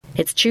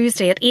It's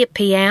Tuesday at 8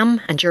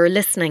 p.m. and you're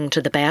listening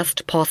to The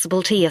Best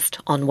Possible Taste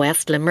on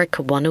West Limerick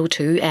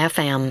 102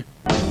 FM.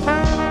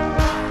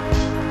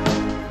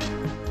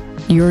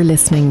 You're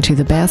listening to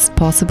The Best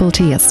Possible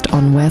Taste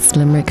on West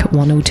Limerick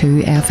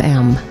 102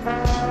 FM.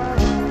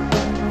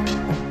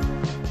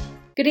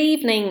 Good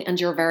evening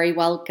and you're very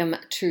welcome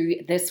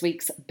to this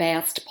week's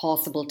Best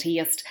Possible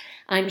Taste.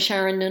 I'm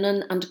Sharon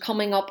Noonan and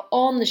coming up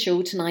on the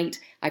show tonight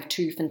I have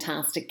two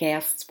fantastic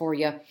guests for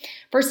you.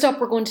 First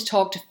up, we're going to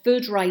talk to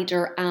food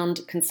writer and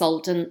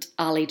consultant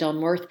Ali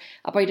Dunworth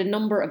about a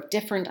number of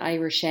different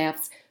Irish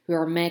chefs who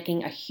are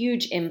making a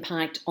huge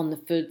impact on the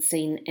food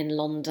scene in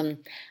London.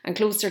 And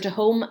closer to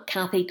home,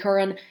 Kathy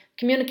Curran,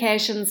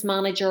 Communications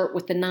Manager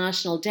with the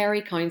National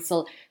Dairy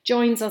Council,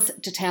 joins us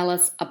to tell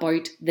us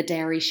about the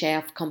Dairy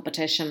Chef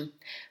competition.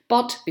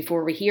 But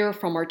before we hear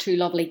from our two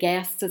lovely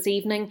guests this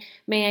evening,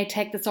 may I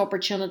take this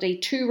opportunity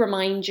to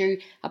remind you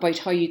about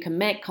how you can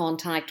make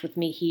contact with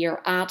me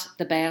here at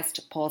The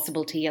Best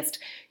Possible Taste.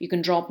 You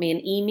can drop me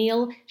an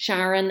email,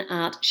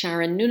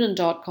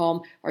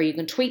 sharon@sharonnoonan.com, or you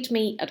can tweet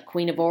me at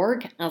Queen of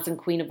Org, as in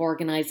Queen of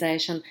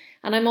Organisation,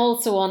 and I'm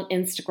also on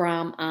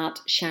Instagram at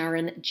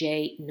Sharon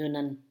J.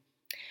 Noonan.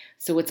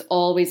 So it's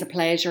always a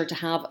pleasure to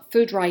have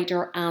food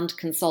writer and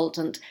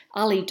consultant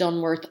Ali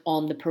Dunworth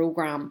on the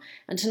programme.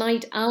 And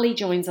tonight Ali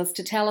joins us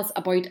to tell us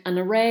about an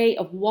array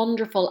of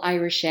wonderful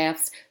Irish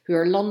chefs who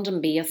are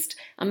London based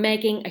and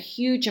making a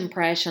huge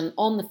impression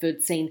on the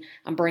food scene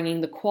and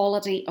bringing the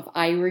quality of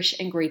Irish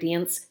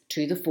ingredients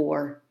to the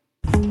fore.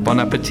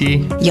 Bon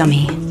appetit.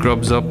 Yummy.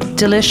 Grubs up.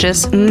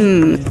 Delicious.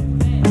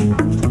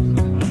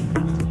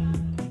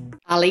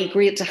 Ali,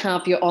 great to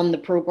have you on the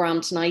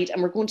programme tonight,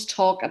 and we're going to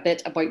talk a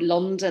bit about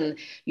London.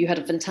 You had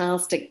a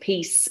fantastic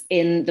piece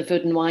in the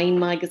Food and Wine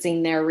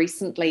magazine there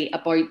recently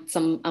about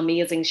some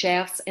amazing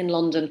chefs in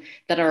London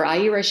that are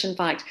Irish, in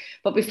fact.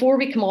 But before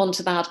we come on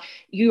to that,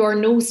 you are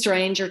no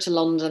stranger to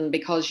London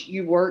because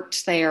you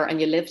worked there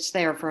and you lived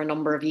there for a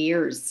number of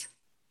years.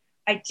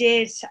 I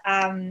did.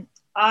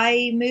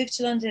 I moved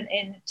to London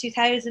in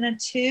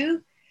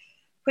 2002.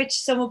 Which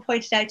someone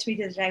pointed out to me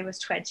the other day was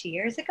 20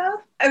 years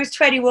ago. I was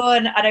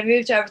 21 and I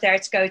moved over there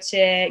to go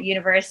to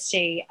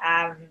university.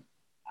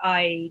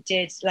 I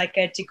did like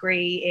a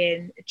degree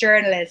in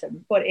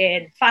journalism, but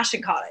in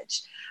fashion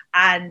college.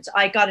 And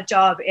I got a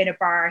job in a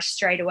bar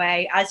straight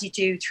away, as you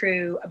do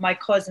through my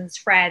cousin's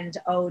friend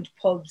owned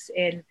pubs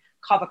in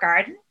Covent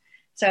Garden.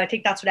 So I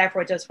think that's what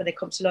everyone does when they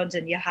come to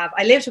London.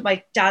 I lived with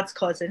my dad's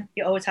cousin.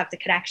 You always have the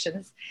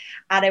connections.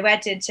 And I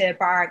went into a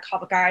bar in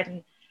Covent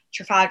Garden,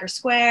 Trafalgar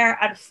Square,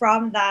 and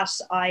from that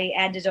I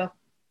ended up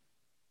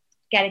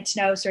getting to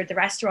know sort of the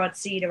restaurant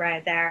scene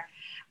around there,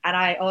 and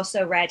I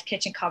also read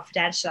Kitchen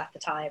Confidential at the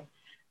time,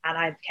 and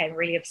I became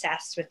really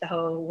obsessed with the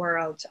whole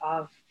world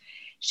of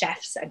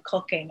chefs and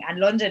cooking, and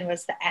London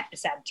was the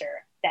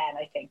epicenter then.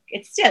 I think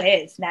it still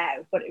is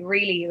now, but it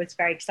was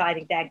very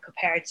exciting then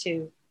compared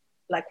to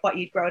like what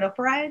you'd grown up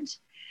around.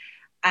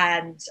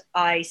 And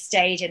I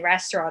stayed in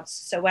restaurants,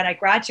 so when I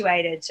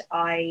graduated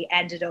I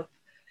ended up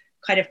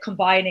kind of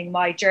combining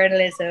my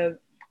journalism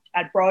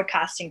and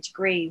broadcasting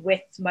degree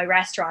with my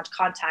restaurant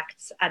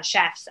contacts and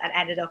chefs, and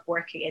ended up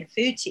working in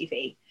food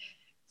TV.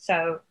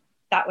 So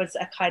that was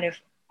a kind of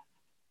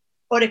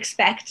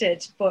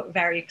unexpected but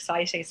very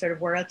exciting sort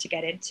of world to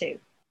get into.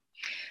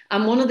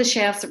 And one of the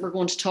chefs that we're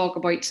going to talk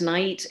about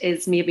tonight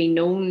is maybe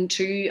known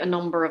to a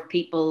number of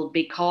people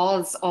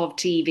because of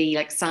TV,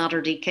 like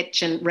Saturday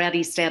Kitchen.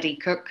 Ready Steady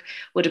Cook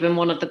would have been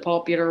one of the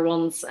popular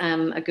ones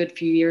a good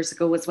few years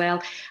ago as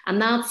well.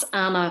 And that's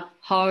Anna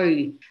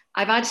Howe.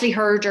 I've actually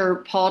heard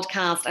her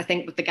podcast, I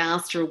think, with the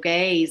Gastro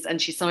Gaze, and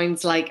she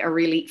sounds like a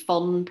really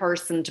fun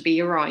person to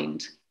be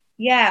around.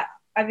 Yeah,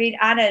 I mean,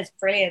 Anna is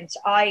brilliant.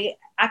 I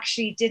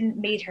actually didn't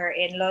meet her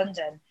in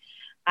London.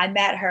 I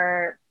met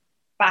her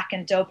back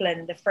in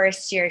Dublin the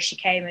first year she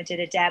came and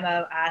did a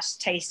demo at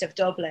Taste of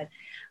Dublin,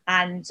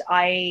 and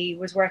I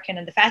was working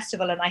in the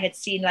festival and I had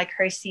seen like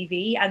her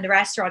CV and the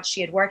restaurants she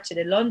had worked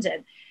in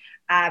London.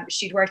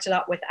 She'd worked a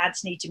lot with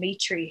Anthony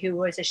Dimitri, who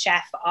was a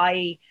chef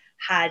I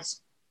had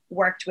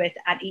worked with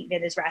and eaten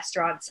in his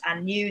restaurants,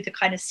 and knew the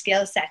kind of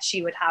skill set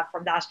she would have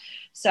from that.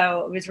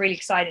 So it was really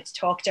excited to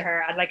talk to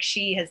her, and like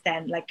she has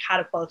then like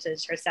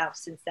catapulted herself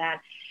since then.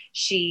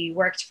 She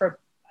worked for,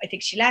 I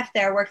think she left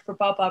there, worked for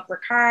Bob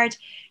Ricard.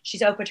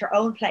 She's opened her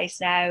own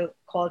place now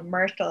called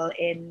Myrtle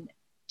in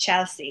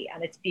Chelsea,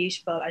 and it's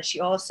beautiful. And she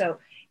also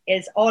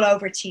is all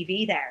over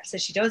TV there. So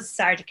she does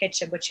Saturday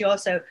Kitchen, but she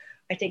also,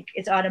 I think,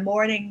 is on a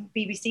morning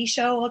BBC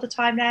show all the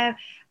time now.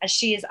 And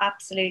she's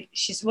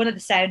one of the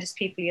soundest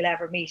people you'll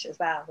ever meet as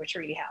well, which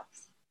really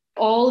helps.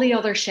 All the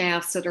other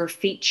chefs that are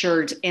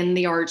featured in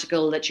the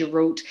article that you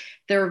wrote,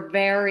 they're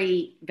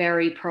very,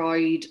 very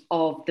proud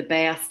of the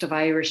best of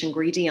Irish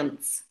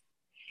ingredients.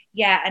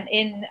 Yeah, and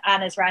in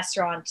Anna's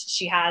restaurant,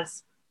 she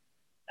has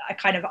a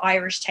kind of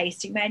Irish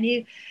tasting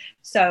menu.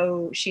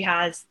 So she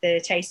has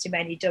the tasting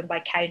menu done by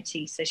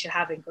county, so she'll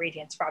have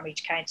ingredients from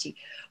each county.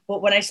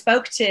 But when I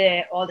spoke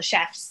to all the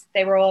chefs,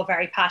 they were all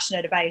very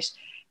passionate about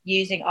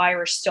using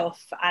Irish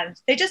stuff, and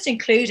they just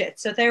include it.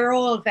 So they're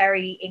all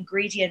very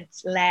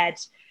ingredient-led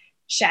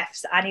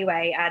chefs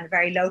anyway, and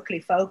very locally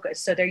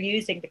focused. So they're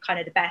using the kind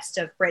of the best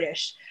of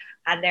British,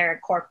 and they're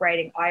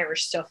incorporating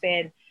Irish stuff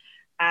in.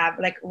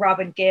 Like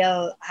Robin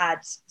Gill had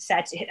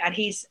said, and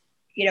he's,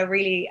 you know,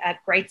 really a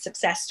great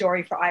success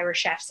story for Irish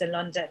chefs in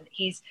London.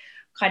 He's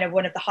kind of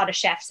one of the hottest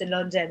chefs in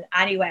London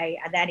anyway,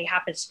 and then he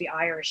happens to be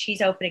Irish.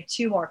 He's opening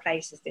 2 more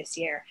places this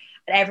year,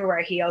 and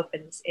everywhere he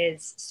opens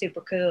is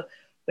super cool.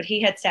 But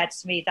he had said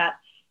to me that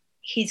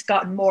he's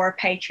gotten more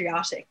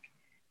patriotic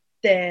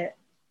the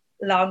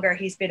longer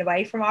he's been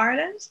away from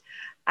Ireland,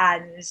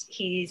 and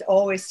he's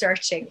always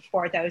searching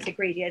for those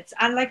ingredients.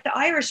 And like the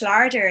Irish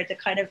larder, the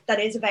kind of that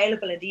is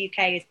available in the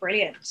UK is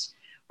brilliant.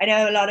 I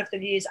know a lot of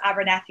them use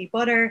Abernethy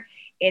butter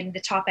in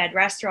the top end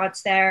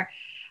restaurants there.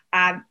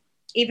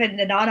 Even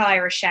the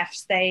non-Irish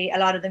chefs, a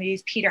lot of them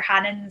use Peter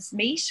Hannon's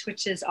meat,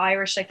 which is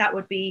Irish. Like that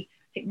would be,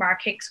 I think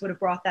Mark Hicks would have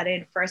brought that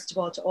in first of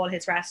all to all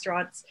his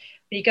restaurants.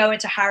 When you go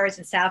into Harrods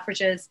and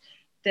Selfridges,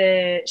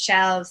 the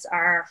shelves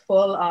are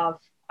full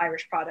of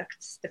Irish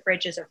products. The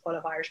fridges are full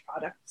of Irish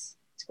products.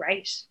 It's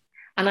great.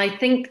 And I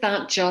think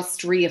that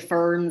just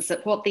reaffirms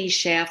that what these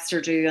chefs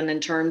are doing in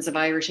terms of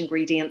Irish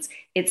ingredients,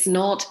 it's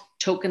not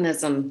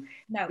tokenism.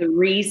 No. The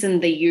reason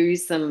they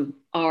use them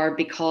are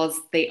because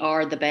they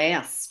are the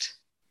best.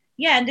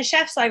 Yeah, and the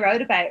chefs I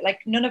wrote about,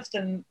 like none of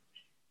them,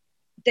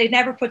 they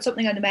never put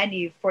something on the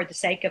menu for the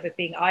sake of it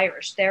being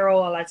Irish. They're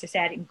all, as I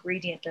said,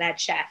 ingredient-led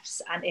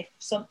chefs. And if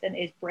something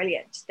is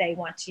brilliant, they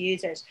want to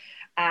use it.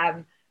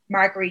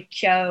 Marguerite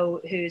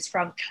Keogh, who's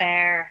from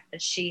Clare, and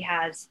she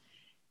has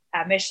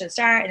a Michelin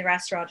star in the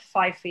restaurant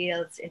Five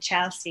Fields in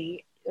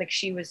Chelsea. Like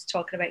she was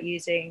talking about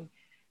using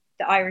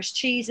the Irish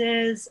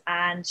cheeses,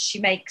 and she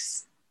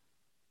makes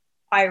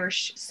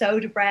Irish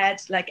soda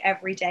bread like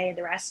every day in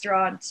the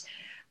restaurant.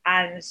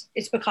 And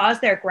it's because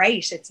they're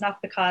great. It's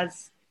not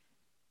because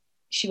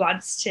she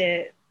wants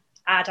to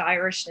add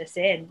Irishness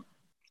in.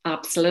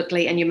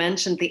 Absolutely. And you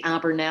mentioned the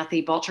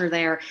Abernethy butter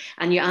there,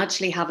 and you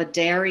actually have a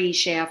dairy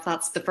chef.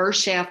 That's the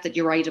first chef that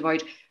you write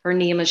about. Her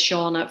name is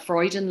Shauna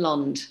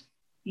Freudenlund.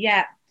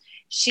 Yeah.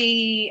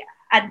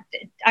 And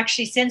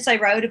actually, since I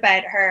wrote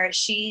about her,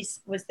 she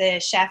was the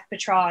chef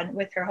patron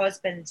with her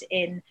husband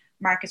in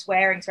Marcus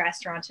Waring's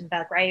restaurant in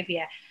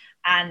Belgravia.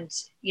 And,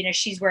 you know,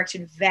 she's worked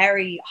in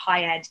very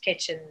high-end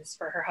kitchens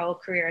for her whole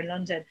career in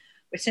London.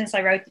 But since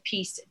I wrote the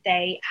piece,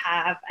 they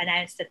have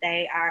announced that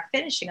they are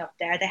finishing up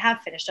there. They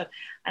have finished up.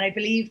 And I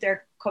believe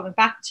they're coming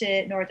back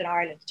to Northern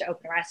Ireland to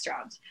open a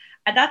restaurant.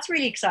 And that's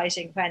really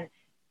exciting when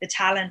the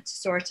talent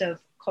sort of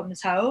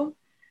comes home.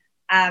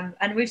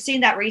 And we've seen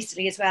that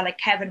recently as well, like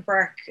Kevin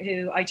Burke,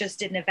 who I just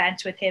did an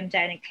event with him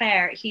down in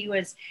Clare. He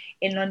was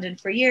in London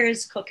for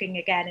years, cooking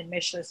again in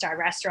Michelin star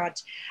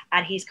restaurant,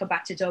 and he's come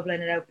back to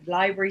Dublin and opened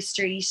Library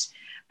Street.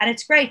 And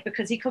it's great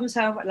because he comes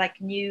home with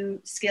like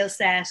new skill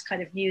set,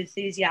 kind of new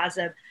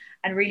enthusiasm,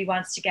 and really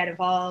wants to get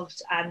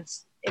involved and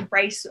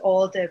embrace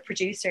all the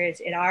producers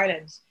in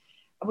Ireland.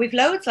 And we've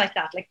loads like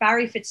that, like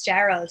Barry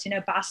Fitzgerald, you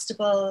know,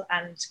 Bastable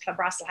and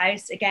Clonbrassil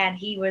House. Again,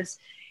 he was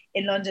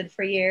in London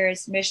for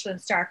years, Michelin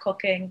star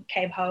cooking,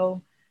 came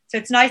home. So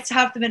it's nice to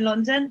have them in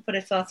London, but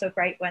it's also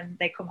great when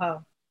they come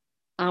home.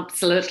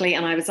 Absolutely.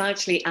 And I was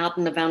actually at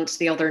an event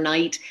the other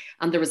night,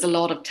 and there was a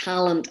lot of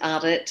talent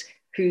at it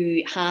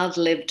who had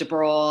lived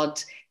abroad,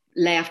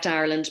 left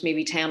Ireland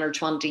maybe 10 or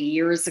 20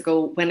 years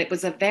ago when it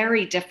was a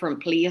very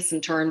different place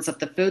in terms of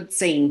the food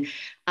scene.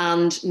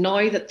 And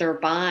now that they're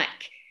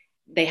back,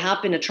 they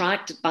have been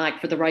attracted back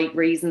for the right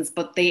reasons,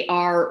 but they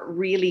are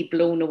really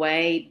blown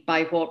away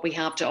by what we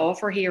have to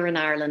offer here in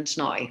Ireland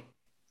now.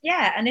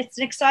 Yeah, and it's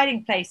an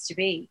exciting place to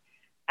be.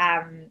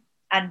 And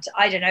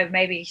I don't know,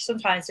 maybe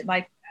sometimes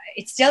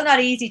it's still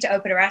not easy to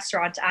open a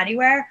restaurant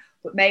anywhere,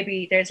 but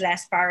maybe there's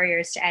less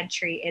barriers to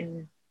entry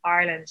in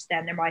Ireland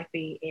than there might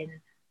be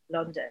in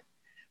London.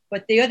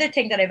 But the other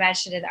thing that I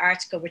mentioned in the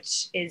article,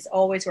 which is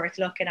always worth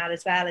looking at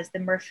as well, is the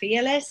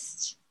Murphia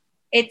list.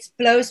 It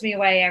blows me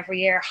away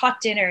every year.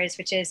 Hot Dinners,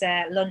 which is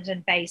a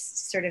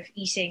London-based sort of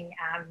eating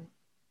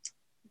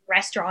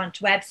restaurant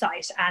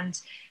website, and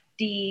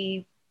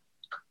the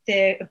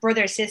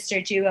brother-sister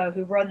duo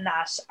who run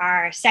that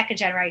are second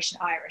generation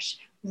Irish,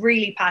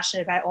 really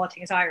passionate about all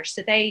things Irish.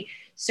 So they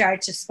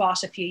started to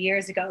spot a few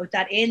years ago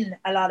that in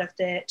a lot of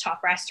the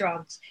top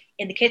restaurants,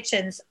 in the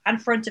kitchens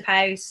and front of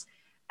house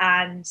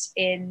and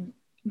in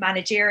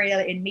managerial,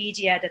 in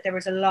media, that there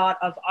was a lot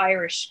of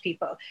Irish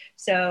people.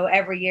 So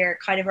every year,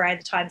 kind of around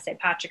the time of St.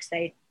 Patrick's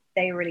Day,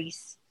 they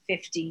release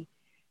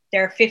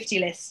their 50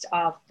 list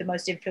of the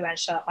most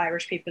influential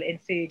Irish people in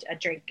food and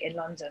drink in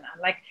London.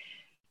 And like,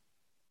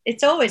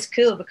 it's always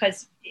cool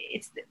because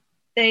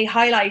they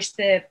highlight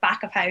the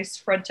back of house,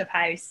 front of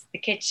house, the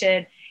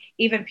kitchen,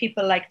 even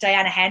people like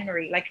Diana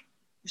Henry, like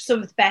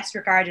some of the best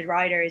regarded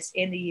writers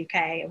in the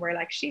UK. And we're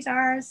like, she's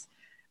ours.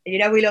 You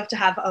know, we love to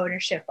have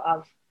ownership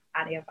of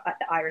any of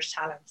the Irish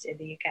talents in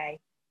the UK.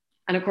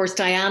 And of course,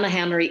 Diana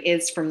Henry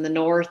is from the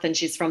north, and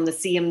she's from the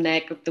same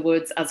neck of the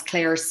woods as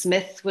Claire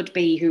Smith would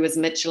be, who is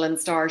Michelin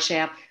star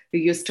chef, who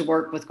used to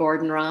work with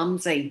Gordon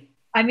Ramsay.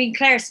 I mean,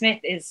 Claire Smith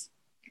is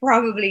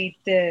probably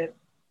the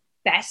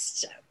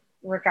best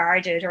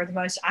regarded or the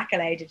most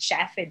accoladed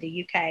chef in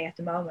the UK at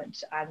the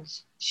moment, and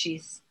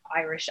she's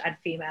Irish and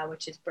female,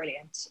 which is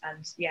brilliant.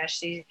 And yeah,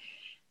 she's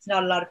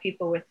not a lot of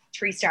people with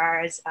 3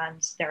 stars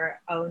and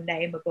their own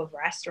name above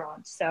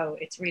restaurants, so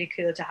it's really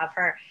cool to have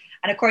her.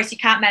 And of course, you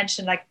can't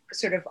mention, like,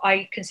 sort of,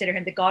 I consider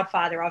him the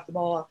godfather of them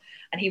all,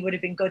 and he would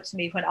have been good to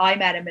me when I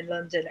met him in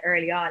London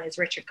early on, is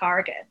Richard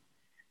Corrigan.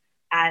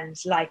 And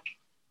like,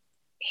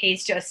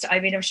 he's just, I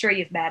mean, I'm sure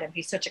you've met him,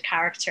 he's such a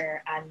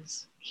character, and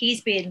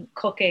he's been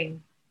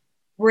cooking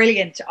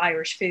brilliant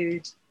Irish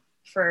food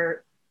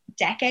for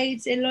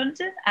decades in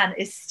London and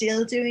is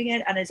still doing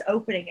it, and is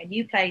opening a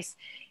new place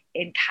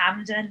in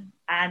Camden.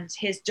 And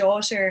his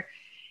daughter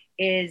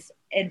is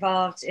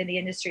involved in the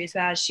industry as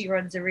well. She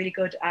runs a really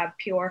good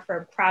PR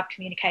firm, Crab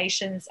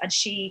Communications, and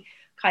she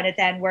kind of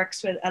then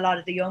works with a lot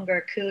of the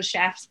younger cool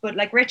chefs. But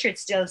like,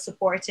 Richard's still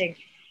supporting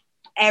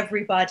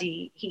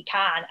everybody he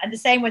can. And the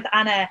same with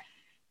Anna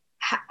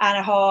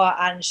Haw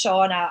and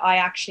Shauna. I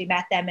actually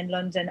met them in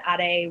London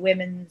at a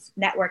women's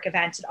network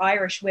event, an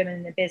Irish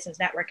Women in Business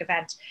network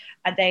event,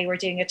 and they were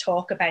doing a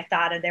talk about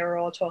that, and they were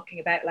all talking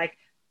about like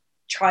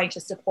trying to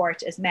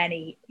support as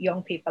many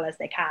young people as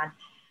they can,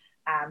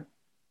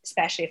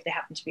 especially if they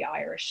happen to be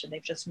Irish and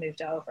they've just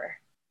moved over.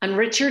 And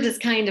Richard is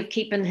kind of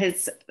keeping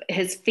his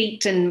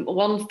feet in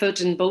one foot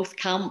in both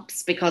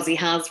camps, because he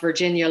has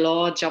Virginia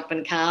Lodge up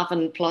in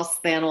Cavan, plus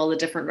then all the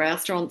different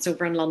restaurants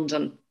over in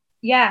London.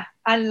 Yeah,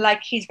 and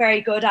like, he's very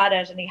good at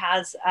it, and he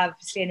has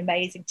obviously an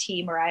amazing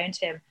team around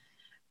him,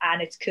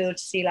 and it's cool to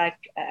see like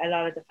a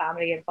lot of the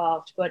family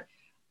involved. But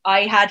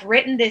I had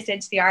written this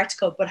into the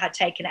article but had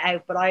taken it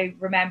out, but I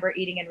remember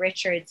eating in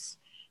Richard's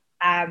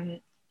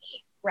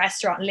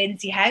restaurant,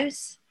 Lindsay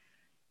House,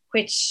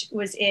 which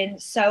was in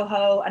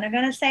Soho. And I'm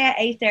going to say I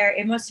ate there,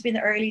 it must have been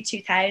the early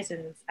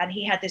 2000s. And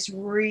he had this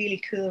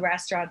really cool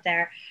restaurant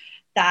there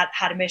that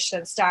had a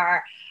Michelin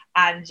star.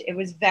 And it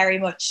was very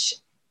much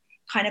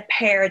kind of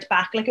pared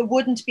back. Like, it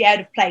wouldn't be out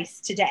of place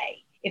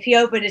today. If he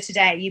opened it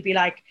today, you'd be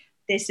like,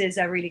 this is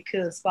a really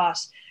cool spot.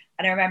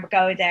 And I remember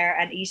going there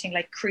and eating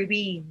like crew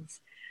beans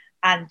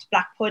and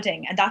black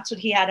pudding. And that's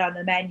what he had on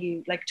the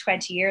menu like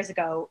 20 years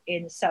ago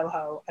in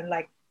Soho. And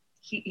like,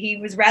 he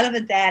was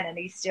relevant then, and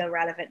he's still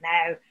relevant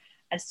now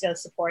and still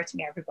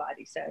supporting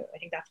everybody. So I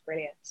think that's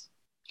brilliant.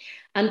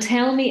 And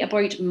tell me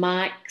about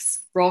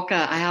Max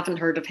Rocca. I haven't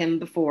heard of him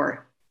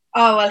before.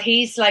 Oh, well,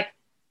 he's like,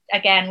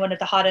 again, one of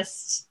the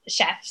hottest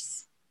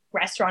chefs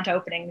restaurant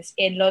openings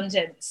in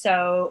London.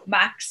 So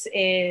Max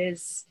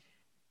is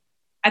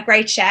a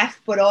great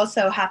chef, but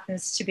also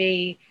happens to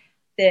be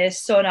the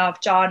son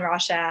of John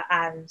Rocha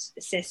and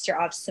sister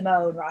of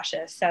Simone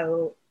Rocha.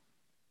 So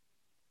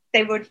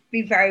they would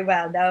be very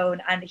well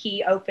known. And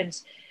he opened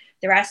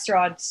the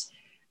restaurant,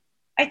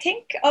 I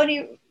think,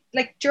 only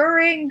like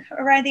during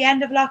around the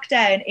end of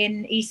lockdown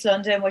in East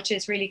London, which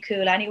is really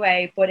cool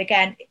anyway. But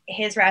again,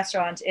 his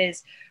restaurant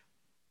is,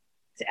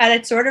 and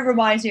it sort of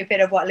reminds me a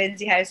bit of what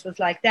Lindsay House was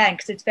like then,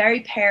 because it's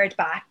very pared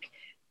back.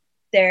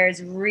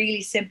 There's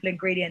really simple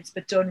ingredients,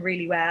 but done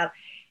really well.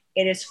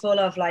 It is full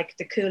of like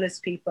the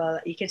coolest people.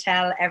 You can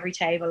tell every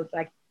table,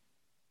 like,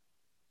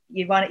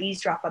 you want to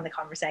eavesdrop on the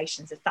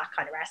conversations. It's that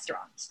kind of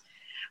restaurant.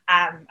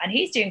 And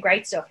he's doing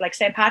great stuff. Like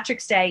St.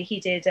 Patrick's Day, he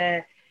did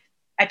a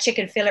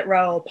chicken fillet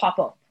roll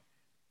pop-up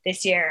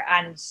this year,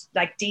 and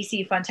like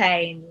DC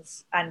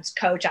Fontaines and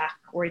Kojak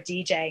were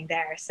DJing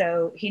there.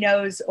 So he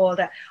knows all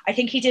the, I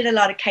think he did a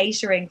lot of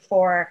catering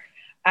for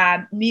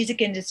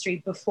music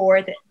industry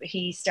before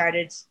he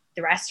started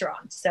the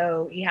restaurant.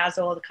 So he has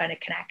all the kind of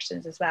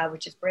connections as well,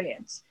 which is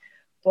brilliant.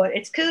 But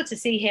it's cool to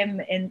see him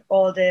in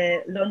all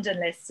the London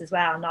lists as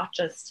well, not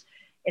just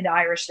in the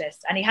Irish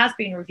list. And he has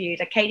been reviewed.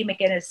 Like Katie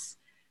McGuinness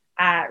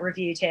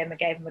reviewed him and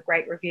gave him a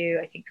great review,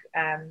 I think,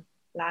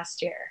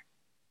 last year.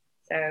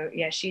 So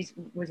yeah, she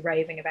was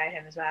raving about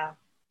him as well.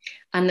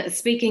 And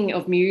speaking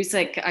of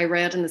music, I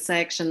read in the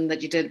section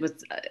that you did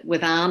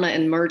with Anna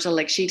in Myrtle,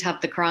 like she'd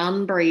have the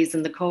Cranberries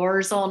and the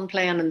Cores on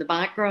playing in the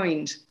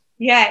background.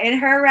 Yeah, in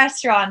her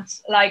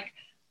restaurant, like,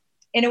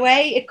 in a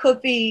way it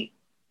could be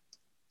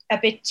a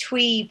bit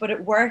twee, but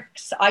it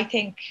works. I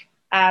think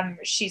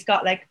she's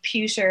got like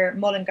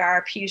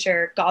Mullingar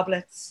pewter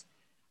goblets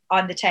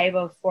on the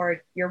table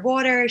for your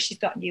water. She's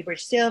got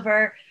Newbridge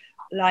silver.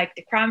 Like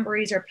the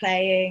Cranberries are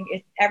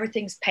playing.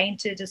 Everything's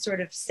painted a sort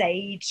of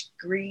sage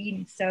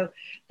green. So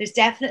there's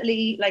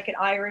definitely like an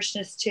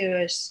Irishness to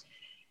it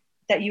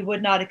that you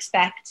would not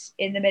expect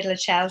in the middle of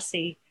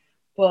Chelsea,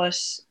 but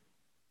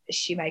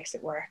she makes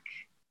it work.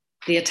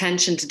 The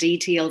attention to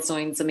detail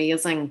sounds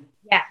amazing.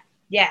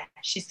 Yeah,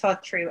 she's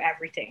thought through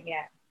everything,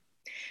 yeah.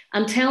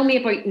 And tell me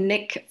about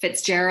Nick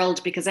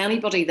Fitzgerald, because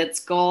anybody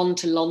that's gone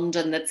to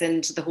London that's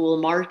into the whole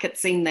market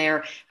scene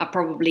there have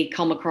probably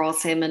come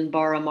across him in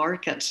Borough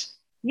Market.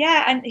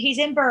 Yeah, and he's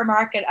in Borough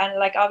Market, and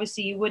like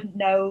obviously you wouldn't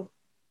know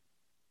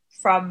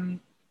from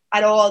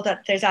at all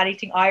that there's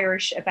anything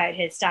Irish about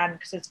his stand,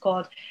 because it's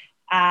called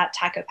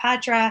Taco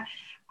Padra,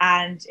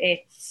 and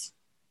it's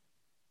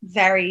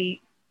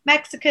very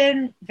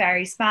Mexican,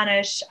 very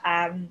Spanish.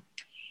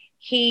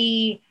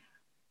 he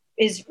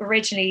is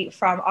originally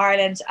from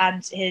Ireland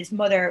and his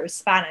mother was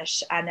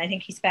Spanish. And I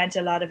think he spent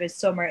a lot of his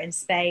summer in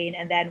Spain.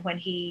 And then when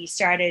he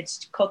started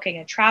cooking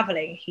and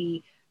traveling,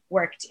 he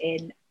worked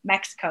in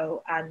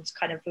Mexico and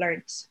kind of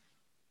learned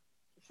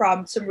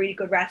from some really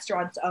good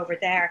restaurants over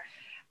there.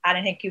 And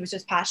I think he was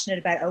just passionate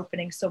about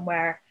opening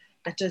somewhere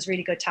that does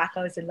really good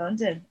tacos in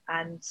London.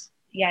 And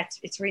yeah,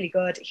 it's really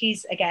good.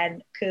 He's,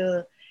 again,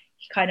 cool.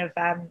 He kind of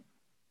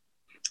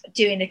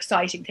doing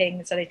exciting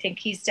things. And I think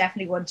he's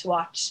definitely one to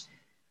watch.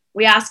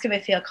 We ask him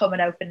if he'll come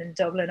and open in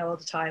Dublin all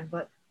the time,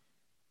 but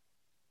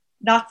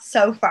not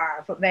so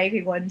far, but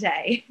maybe one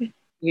day.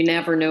 You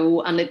never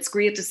know. And it's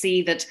great to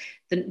see that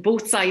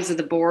both sides of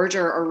the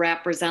border are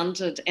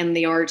represented in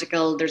the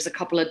article. There's a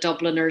couple of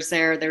Dubliners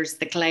there. There's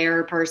the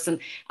Clare person.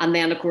 And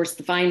then, of course,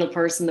 the final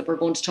person that we're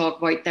going to talk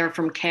about there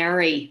from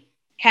Kerry.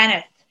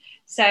 Kenneth.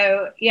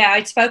 So, yeah,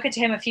 I'd spoken to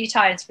him a few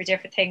times for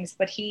different things,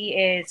 but he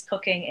is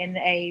cooking in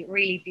a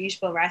really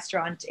beautiful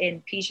restaurant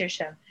in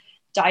Petersham,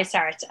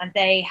 Dysart, and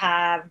they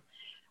have,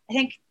 I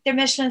think, their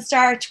Michelin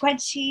star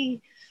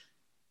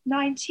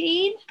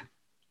 2019.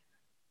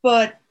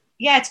 But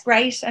yeah, it's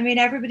great. I mean,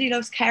 everybody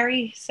loves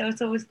Kerry, so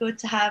it's always good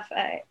to have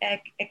a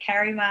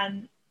Kerry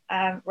man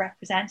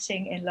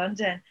representing in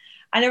London.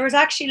 And there was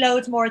actually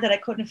loads more that I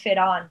couldn't fit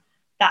on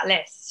that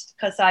list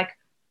because, like,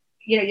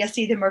 you know, you'll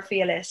see the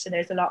Murphy list and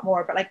there's a lot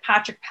more. But like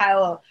Patrick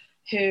Powell,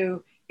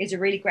 who is a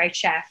really great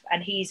chef,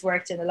 and he's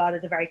worked in a lot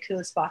of the very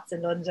cool spots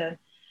in London.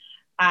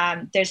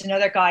 There's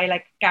another guy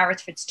like Gareth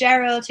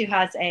Fitzgerald who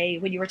has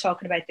when you were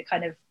talking about the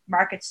kind of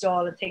market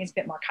stall and things a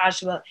bit more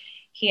casual,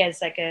 he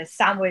has like a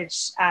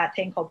sandwich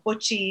thing called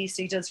Butchie.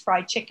 So he does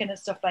fried chicken and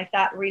stuff like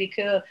that. Really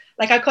cool.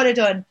 Like I could have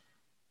done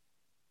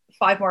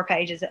 5 more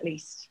pages at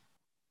least.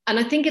 And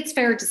I think it's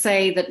fair to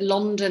say that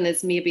London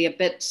is maybe a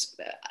bit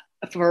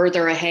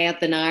further ahead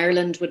than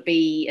Ireland would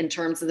be in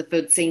terms of the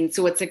food scene.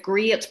 So it's a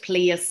great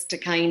place to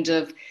kind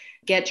of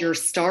get your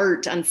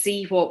start and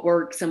see what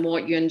works and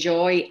what you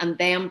enjoy and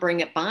then bring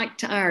it back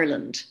to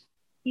Ireland.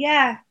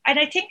 Yeah. And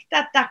I think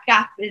that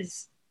gap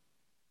is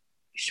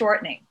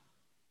shortening.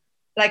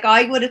 Like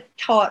I would have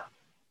thought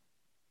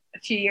a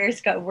few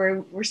years ago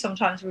we're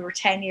sometimes we were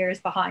 10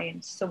 years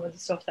behind some of the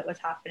stuff that was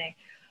happening.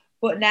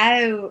 But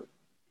now,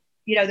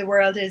 you know, the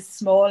world is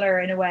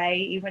smaller in a way,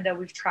 even though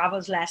we've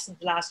traveled less in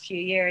the last few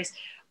years.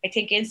 I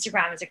think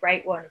Instagram is a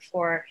great one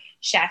for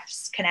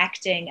chefs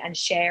connecting and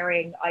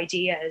sharing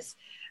ideas.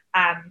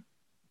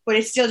 But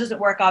it still doesn't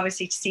work,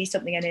 obviously, to see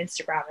something on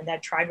Instagram and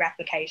then try and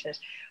replicate it.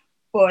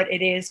 But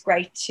it is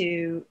great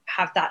to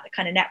have that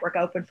kind of network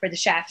open for the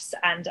chefs.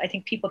 And I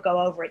think people go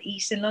over and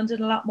eat in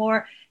London a lot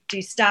more,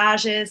 do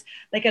stages.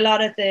 Like a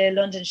lot of the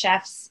London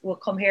chefs will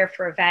come here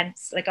for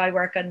events. Like I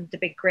work on the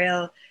Big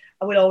Grill.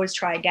 I will always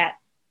try and get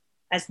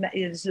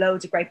there's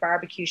loads of great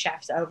barbecue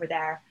chefs over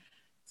there.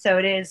 So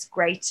it is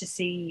great to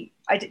see.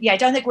 I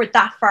don't think we're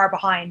that far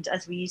behind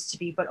as we used to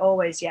be, but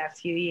always, a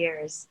few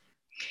years.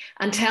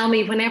 And tell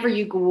me, whenever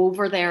you go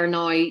over there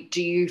now,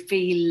 do you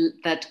feel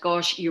that,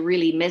 gosh, you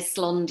really miss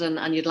London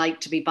and you'd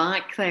like to be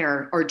back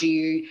there? Or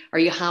are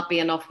you happy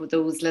enough with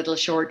those little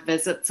short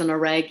visits on a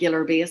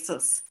regular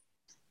basis?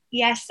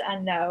 Yes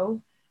and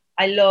no.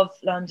 I love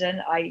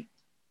London. I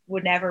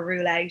would never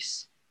rule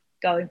out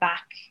going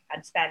back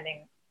and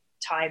spending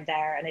time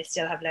there. And I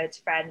still have loads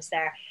of friends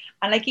there.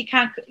 And like you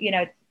can't,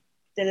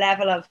 the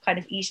level of kind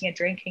of eating and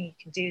drinking you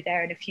can do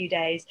there in a few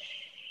days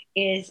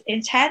is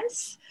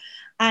intense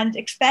and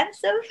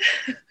expensive.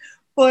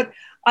 But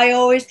I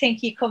always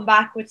think you come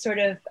back with sort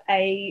of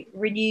a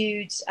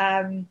renewed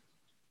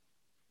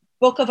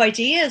book of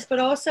ideas, but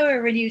also a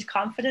renewed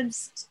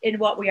confidence in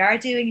what we are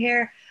doing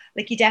here.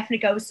 Like you definitely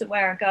go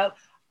somewhere and go,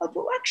 oh,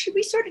 but actually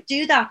we sort of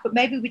do that, but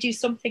maybe we do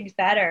some things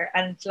better.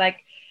 And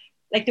like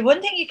the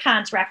one thing you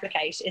can't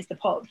replicate is the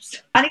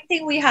pubs.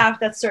 Anything we have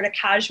that's sort of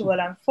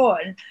casual and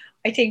fun,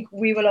 I think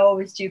we will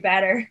always do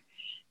better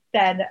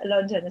than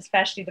London,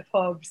 especially the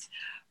pubs.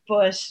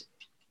 But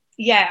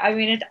yeah, I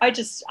mean,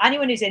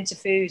 anyone who's into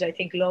food, I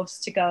think, loves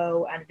to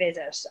go and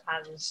visit.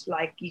 And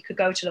like, you could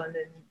go to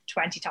London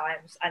 20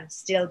 times and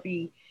still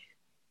be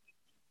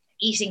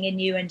eating in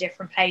new and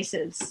different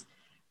places.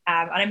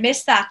 And I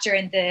missed that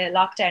during the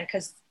lockdown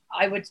because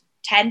I would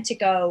tend to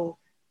go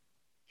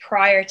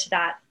prior to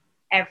that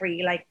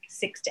every like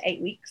 6 to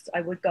 8 weeks.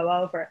 I would go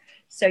over.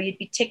 So you'd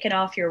be ticking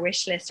off your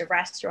wish list of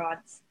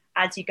restaurants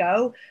as you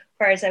go.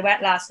 Whereas I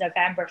went last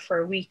November for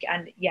a week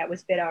and it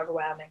was a bit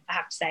overwhelming. I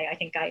have to say, I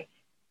think I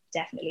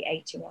definitely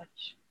ate too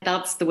much.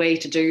 That's the way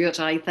to do it,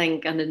 I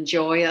think, and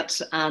enjoy it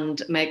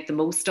and make the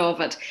most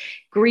of it.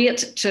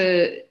 Great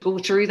to go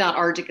through that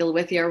article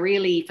with you. A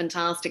really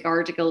fantastic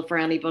article for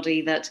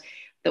anybody that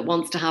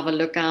wants to have a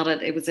look at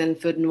it. It was in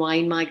Food and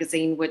Wine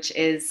magazine,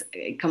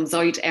 it comes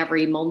out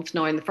every month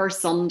now on the first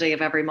Sunday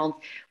of every month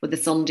with the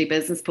Sunday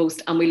Business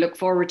Post. And we look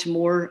forward to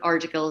more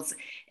articles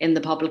in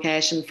the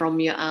publication from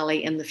you,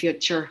 Ali, in the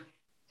future.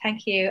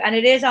 Thank you. And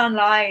it is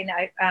online.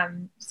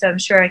 So I'm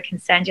sure I can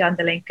send you on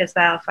the link as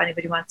well if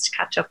anybody wants to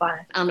catch up on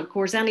it. And of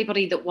course,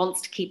 anybody that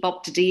wants to keep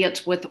up to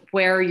date with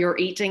where you're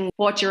eating,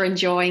 what you're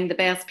enjoying, the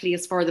best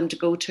place for them to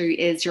go to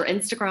is your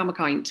Instagram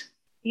account.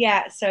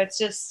 Yeah, so it's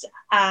just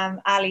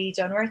Ali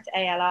Dunworth,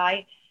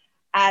 ALI.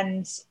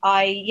 And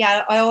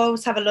I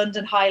always have a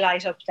London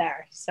highlight up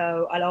there.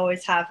 So I'll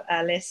always have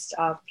a list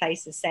of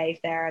places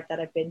saved there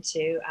that I've been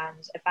to. And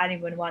if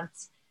anyone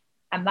wants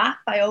a map,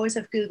 I always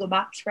have Google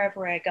Maps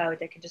wherever I go.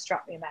 They can just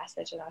drop me a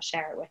message and I'll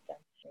share it with them.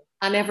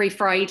 And every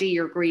Friday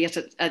you're great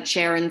at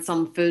sharing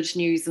some food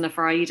news on a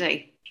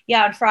Friday.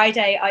 Yeah, on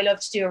Friday I love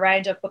to do a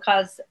roundup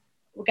because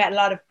we get a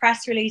lot of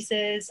press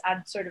releases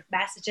and sort of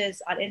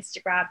messages on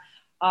Instagram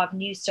of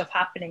new stuff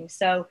happening.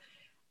 So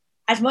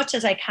as much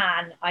as I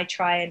can, I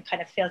try and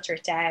kind of filter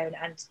it down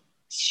and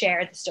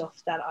share the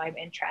stuff that I'm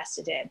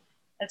interested in.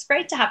 It's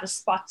great to have a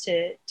spot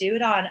to do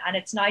it on, and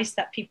it's nice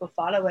that people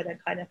follow it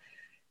and kind of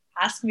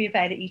ask me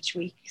about it each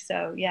week.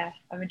 So yeah,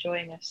 I'm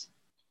enjoying it.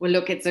 Well,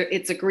 look,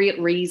 it's a great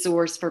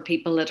resource for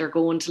people that are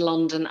going to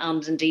London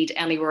and indeed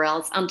anywhere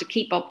else, and to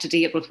keep up to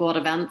date with what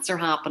events are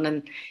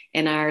happening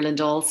in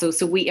Ireland also.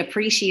 So we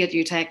appreciate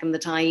you taking the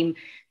time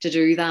to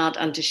do that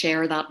and to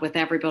share that with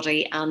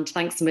everybody. And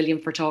thanks a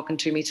million for talking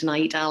to me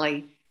tonight,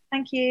 Ali.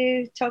 Thank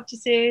you. Talk to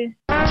you soon.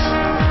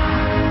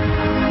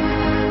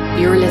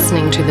 You're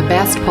listening to The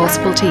Best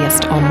Possible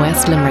Taste on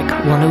West Limerick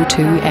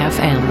 102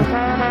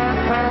 FM.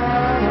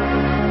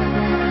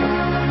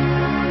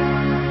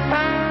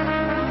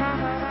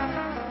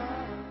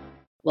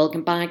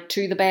 Welcome back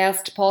to The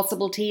Best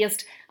Possible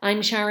Taste.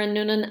 I'm Sharon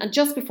Noonan, and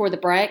just before the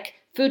break,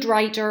 food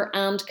writer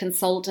and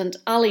consultant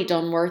Ali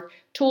Dunworth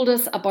told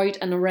us about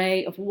an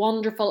array of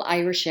wonderful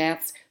Irish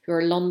chefs who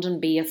are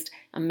London-based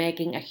and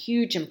making a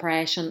huge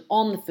impression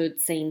on the food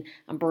scene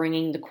and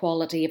bringing the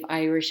quality of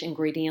Irish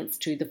ingredients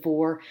to the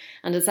fore.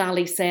 And as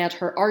Ali said,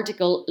 her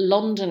article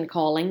London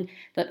Calling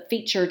that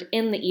featured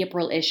in the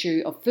April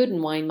issue of Food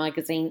and Wine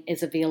magazine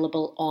is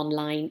available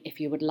online if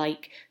you would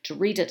like to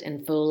read it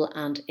in full,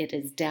 and it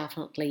is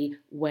definitely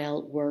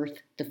well worth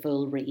the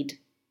full read.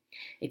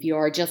 If you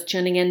are just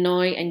tuning in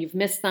now and you've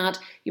missed that,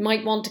 you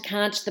might want to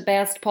catch The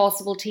Best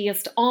Possible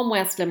Taste on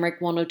West Limerick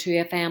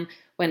 102 FM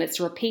when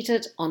it's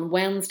repeated on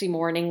Wednesday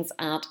mornings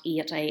at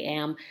 8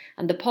 a.m.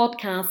 And the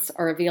podcasts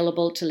are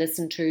available to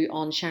listen to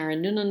on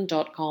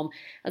sharonnoonan.com,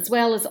 as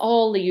well as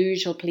all the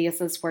usual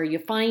places where you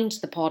find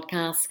the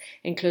podcasts,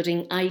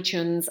 including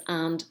iTunes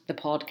and the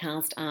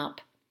podcast app.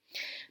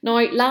 Now,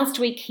 last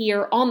week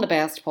here on The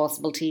Best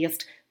Possible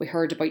Taste, we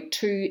heard about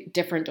two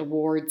different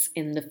awards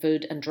in the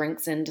food and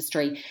drinks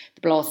industry,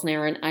 the Blas na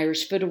Éireann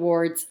Irish Food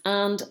Awards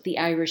and the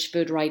Irish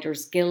Food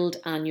Writers Guild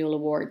Annual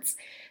Awards.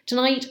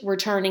 Tonight, we're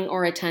turning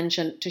our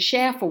attention to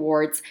Chef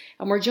Awards,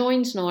 and we're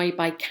joined now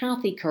by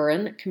Kathy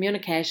Curran,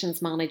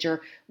 Communications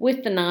Manager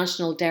with the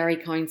National Dairy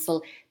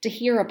Council, to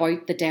hear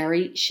about the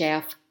Dairy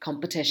Chef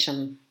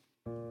competition.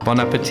 Bon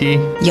appetit.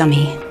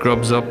 Yummy.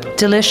 Grubs up.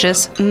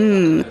 Delicious.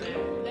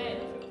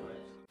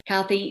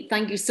 Kathy,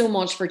 thank you so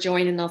much for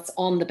joining us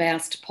on The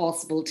Best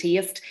Possible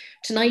Taste.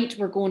 Tonight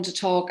we're going to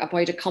talk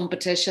about a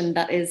competition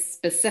that is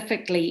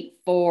specifically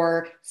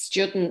for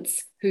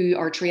students who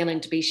are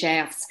training to be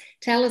chefs.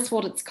 Tell us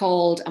what it's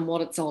called and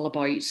what it's all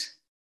about.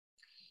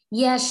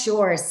 Yeah,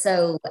 sure.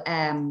 So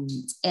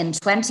in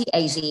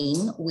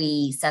 2018,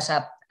 we set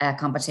up a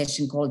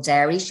competition called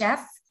Dairy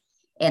Chef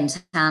in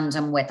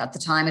tandem with, at the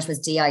time it was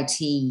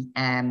DIT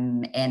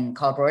in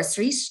Colborough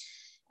Street.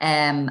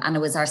 And it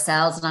was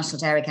ourselves, the National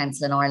Dairy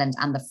Council in Ireland,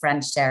 and the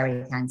French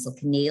Dairy Council,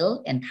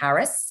 CNIL, in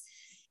Paris.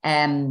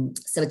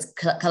 So it's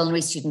culinary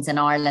students in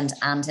Ireland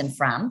and in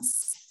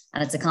France.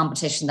 And it's a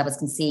competition that was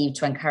conceived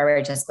to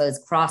encourage, I suppose,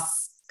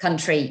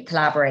 cross-country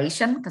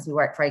collaboration, because we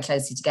work very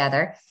closely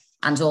together.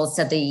 And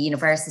also the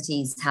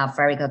universities have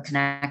very good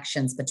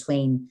connections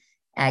between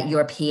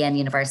European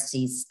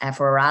universities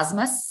for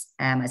Erasmus,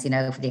 as you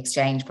know, for the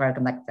exchange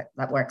program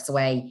that works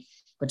away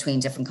between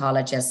different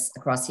colleges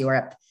across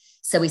Europe.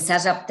 So we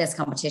set up this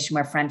competition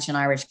where French and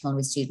Irish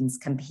culinary students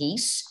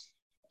compete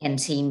in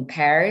team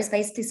pairs,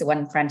 basically. So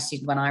one French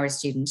student, one Irish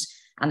student,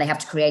 and they have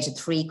to create a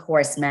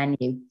 3-course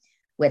menu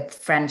with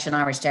French and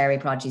Irish dairy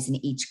produce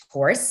in each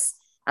course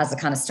as a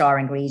kind of star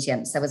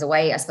ingredient. So it was a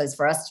way, I suppose,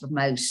 for us to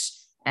promote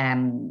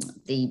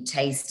the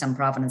taste and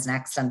provenance and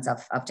excellence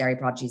of dairy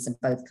produce in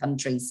both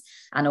countries,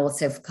 and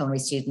also for culinary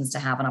students to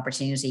have an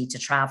opportunity to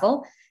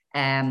travel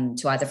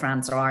to either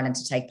France or Ireland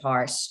to take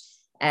part.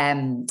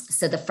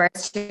 So the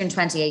first year in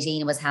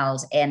 2018 was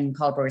held in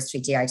Colborough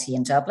Street DIT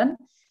in Dublin,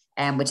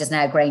 which is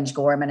now Grange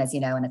Gorman, as you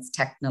know, and it's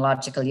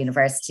Technological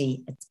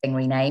University. It's being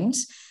renamed.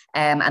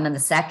 And then the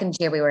second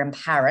year we were in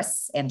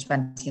Paris in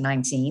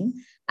 2019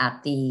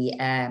 at the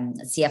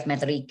CF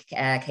Médéric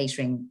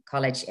Catering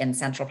College in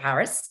Central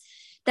Paris.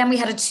 Then we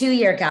had a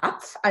 2-year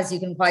gap, as you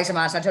can quite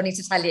imagine. I don't need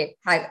to tell you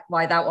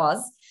why that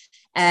was.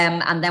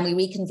 And then we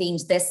reconvened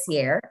this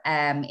year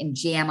in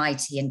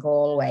GMIT in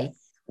Galway,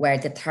 where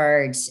the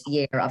 3rd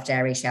year of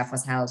Dairy Chef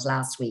was held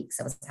last week.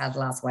 So it was held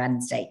last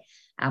Wednesday.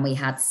 And we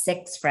had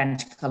 6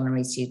 French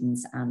culinary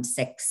students and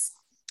 6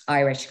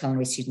 Irish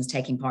culinary students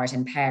taking part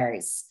in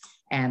pairs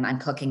and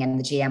cooking in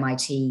the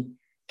GMIT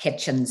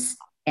kitchens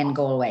in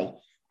Galway.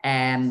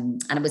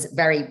 And it was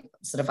very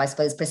sort of, I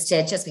suppose,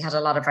 prestigious. We had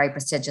a lot of very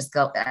prestigious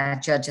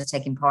judges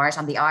taking part.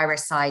 On the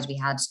Irish side, we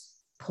had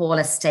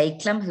Paula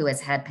Stakelum, who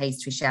is head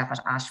pastry chef at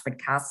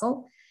Ashford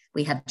Castle.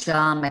 We had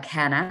John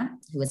McKenna,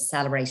 who is a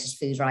celebrated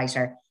food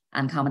writer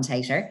and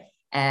commentator.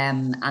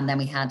 And then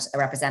we had a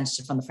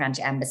representative from the French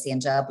embassy in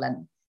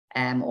Dublin,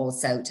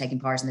 also taking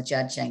part in the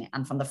judging.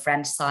 And from the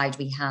French side,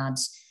 we had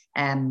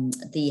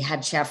the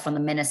head chef from the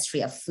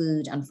Ministry of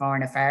Food and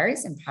Foreign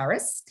Affairs in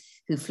Paris,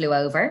 who flew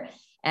over.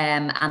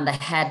 And the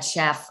head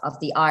chef of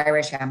the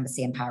Irish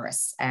embassy in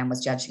Paris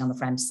was judging on the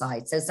French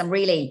side. So some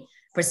really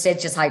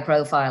prestigious,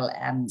 high-profile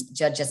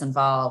judges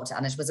involved.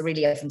 And it was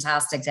really a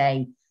fantastic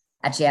day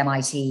at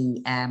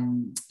GMIT.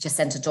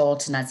 Jacinta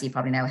Dalton, as you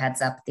probably know,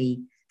 heads up the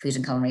Food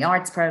and Culinary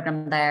Arts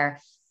program there,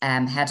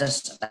 headed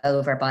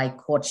over by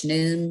Coach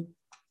Noon,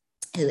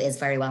 who is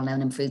very well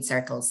known in food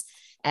circles.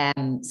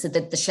 So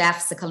the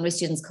chefs, the culinary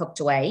students cooked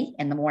away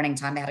in the morning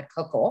time. They had a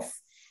cook-off.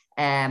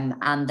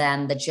 And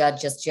then the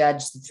judges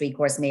judged the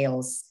 3-course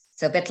meals.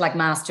 So a bit like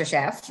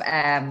MasterChef,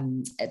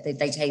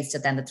 they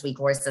tasted then the 3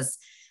 courses,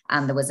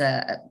 and there was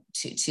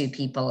two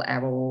people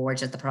were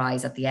awarded the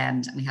prize at the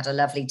end. And we had a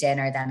lovely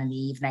dinner then in the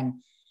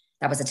evening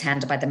that was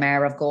attended by the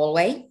Mayor of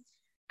Galway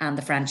and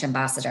the French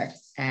ambassador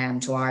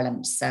to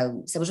Ireland.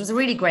 So it was a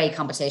really great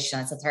competition.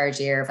 It's the 3rd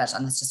year of it,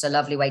 and it's just a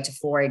lovely way to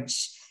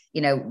forge,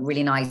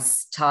 really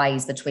nice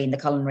ties between the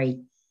culinary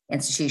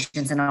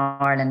institutions in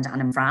Ireland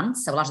and in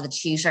France. So a lot of the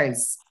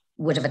tutors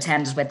would have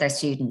attended with their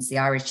students, the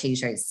Irish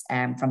tutors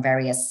from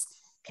various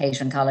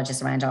catering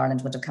colleges around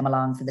Ireland would have come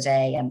along for the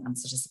day and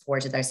sort of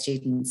supported their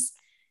students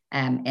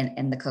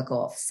in the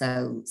cook-off.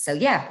 So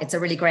yeah, it's a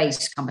really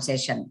great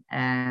competition.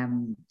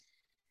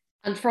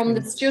 And from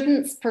the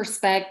students'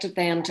 perspective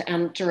then to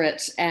enter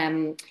it,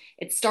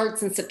 it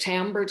starts in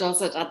September,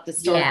 does it, at the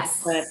start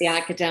of the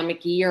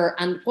academic year?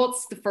 And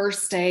what's the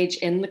first stage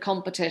in the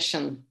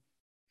competition?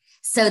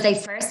 So they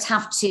first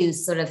have to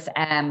sort of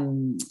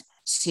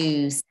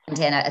to send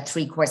in a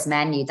 3-course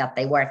menu that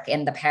they work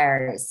in the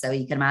pairs. So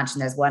you can imagine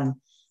there's one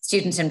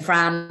student in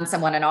France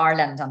and one in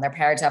Ireland, and they're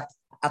paired up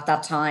at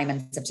that time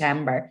in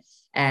September.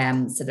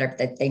 So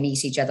they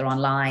meet each other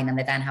online, and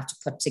they then have to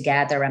put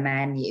together a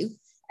menu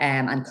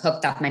and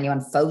cook that menu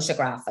and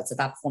photograph it. So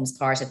that forms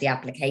part of the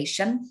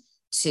application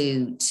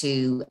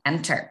to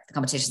enter the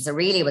competition. So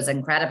really it was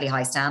incredibly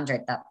high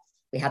standard that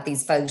we had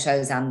these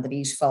photos and the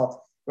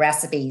beautiful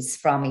recipes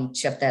from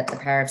each of the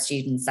pair of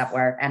students that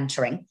were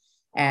entering.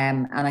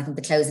 And I think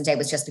the closing date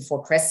was just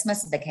before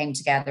Christmas. They came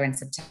together in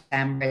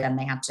September, and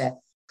they had to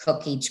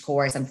cook each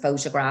course and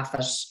photograph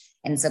it.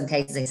 In some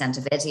cases, they sent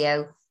a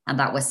video, and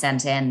that was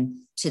sent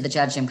in to the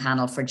judging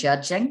panel for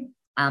judging.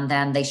 And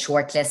then they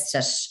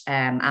shortlisted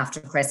after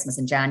Christmas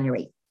in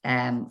January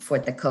for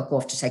the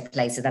cook-off to take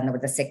place. So then there were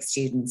the 6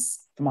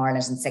 students from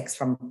Ireland and 6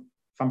 from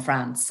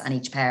France, and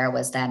each pair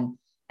was then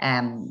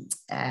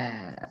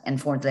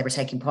informed that they were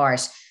taking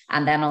part.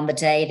 And then on the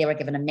day, they were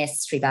given a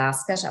mystery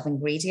basket of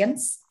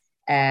ingredients.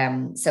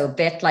 So a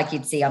bit like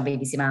you'd see on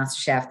BBC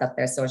MasterChef, that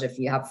there's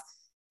you have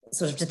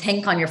sort of to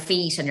think on your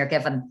feet, and you're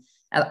given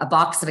a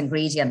box of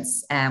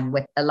ingredients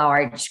with a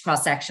large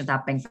cross-section of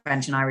that being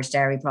French and Irish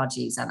dairy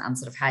produce, and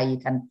sort of how you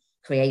can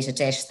create a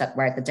dish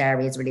where the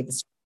dairy is really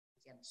the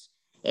ingredient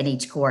in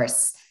each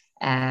course.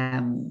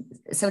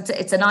 So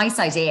it's a nice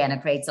idea, and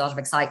it creates a lot of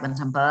excitement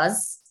and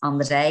buzz on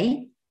the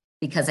day,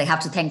 because they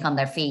have to think on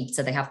their feet.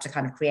 So they have to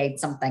kind of create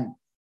something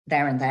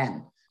there and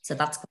then. So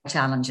that's quite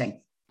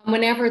challenging. And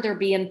whenever they're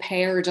being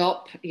paired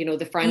up,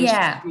 the French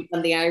student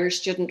and the Irish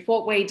student,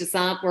 what way does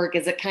that work?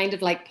 Is it kind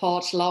of like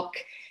potluck?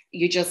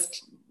 You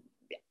just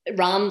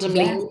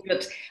randomly do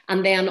it,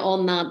 and then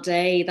on that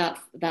day,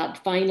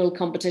 that final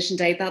competition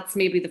day, that's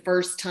maybe the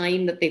first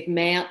time that they've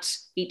met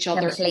each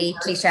other.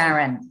 Completely,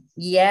 Sharon.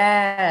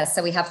 Yeah.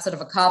 So we have sort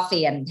of a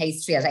coffee and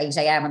pastry at 8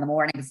 a.m. in the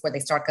morning before they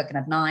start cooking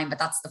at 9, but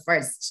that's the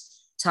first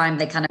time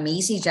they kind of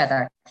meet each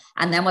other.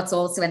 And then what's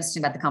also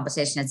interesting about the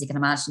competition, as you can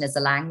imagine, is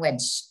the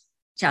language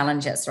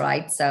challenges,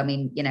 right? So I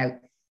mean,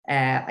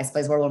 I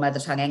suppose we're all mother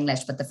tongue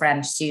English, but the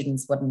French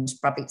students wouldn't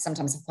probably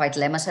sometimes have quite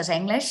limited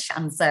English,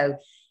 and so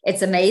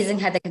it's amazing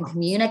how they can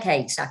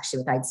communicate actually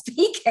without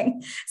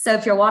speaking. So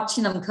if you're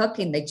watching them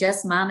cooking, they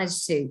just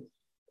manage to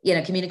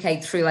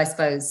communicate through, I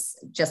suppose,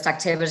 just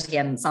activity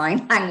and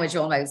sign language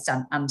almost,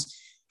 and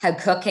how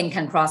cooking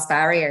can cross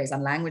barriers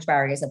and language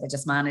barriers, that they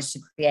just manage to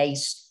create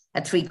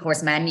a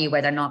 3-course menu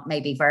where they're not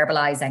maybe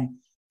verbalizing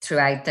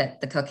throughout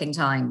the cooking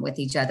time with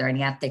each other, and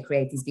yet they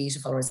create these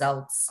beautiful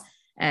results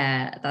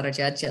that are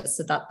judges.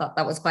 So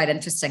that was quite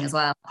interesting as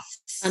well.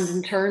 And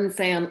in terms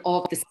then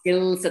of the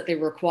skills that they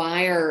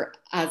require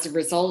as a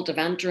result of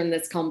entering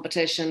this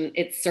competition,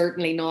 it's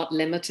certainly not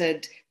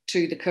limited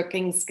to the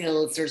cooking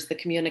skills. There's the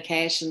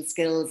communication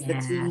skills, the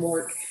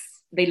teamwork.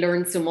 They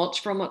learn so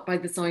much from it by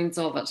the sounds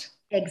of it.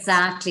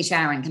 Exactly,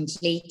 Sharon,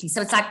 completely.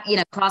 So it's like,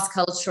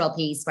 cross-cultural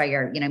piece where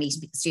you're,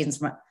 meeting students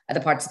from other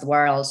parts of the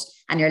world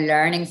and you're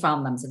learning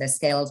from them. So there's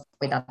skills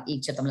that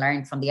each of them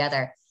learn from the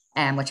other.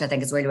 which I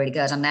think is really, really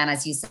good. And then,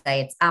 as you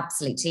say, it's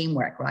absolute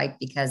teamwork, right?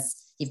 Because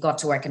you've got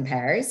to work in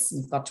pairs,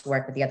 you've got to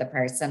work with the other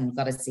person, you've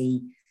got to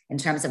see in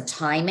terms of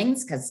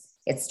timings, because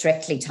it's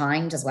strictly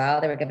timed as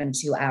well. They were given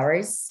 2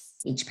 hours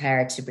each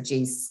pair to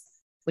produce,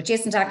 which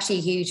isn't actually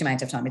a huge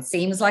amount of time. It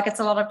seems like it's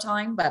a lot of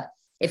time, but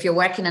if you're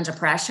working under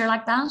pressure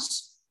like that,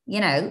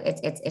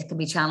 it can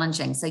be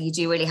challenging. So you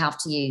do really have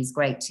to use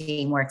great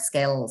teamwork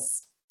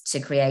skills to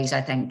create,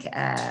 I think,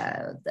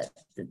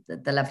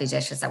 the lovely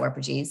dishes that were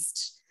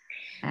produced.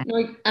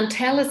 Now, and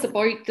tell us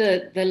about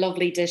the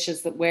lovely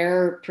dishes that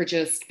were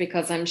produced,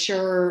 because I'm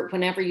sure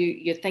whenever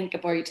you think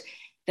about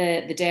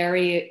the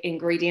dairy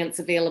ingredients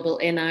available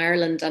in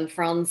Ireland and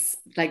France,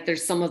 like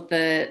there's some of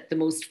the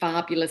most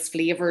fabulous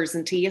flavours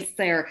and tastes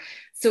there.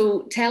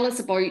 So tell us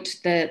about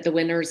the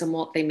winners and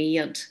what they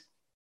made.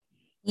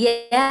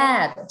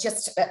 Yeah,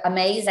 just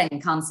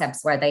amazing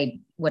concepts where they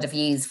would have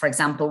used, for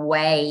example,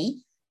 whey,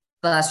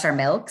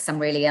 buttermilk, some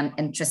really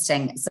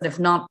interesting sort of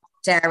not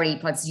dairy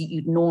products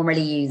you'd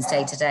normally use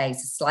day to day,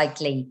 so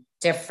slightly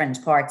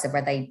different parts of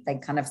where they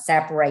kind of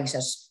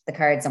separated the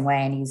curds and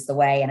whey and used the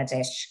whey in a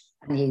dish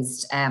and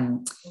used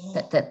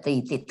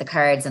the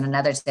curds in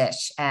another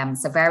dish.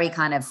 So very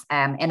kind of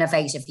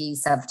innovative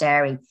use of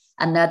dairy.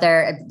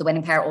 The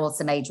winning pair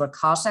also made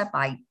ricotta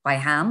by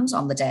hand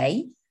on the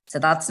day. So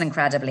that's an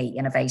incredibly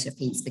innovative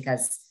piece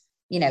because,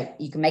 you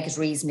can make it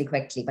reasonably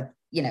quickly, but,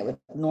 it would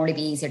normally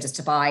be easier just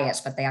to buy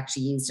it, but they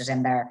actually used it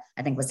in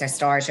I think it was their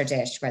starter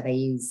dish where they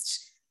used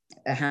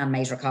a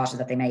handmade ricotta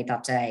that they made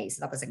that day.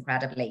 So that was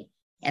incredibly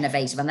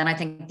innovative. And then I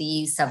think the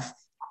use of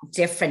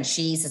different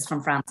cheeses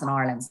from France and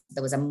Ireland.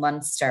 There was a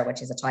Munster,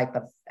 which is a type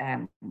of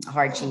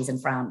hard cheese in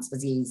France,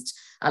 was used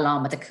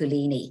along with the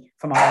Coulini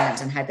from Ireland,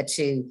 and how the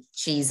two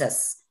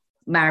cheeses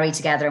marry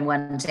together in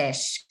one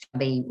dish can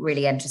be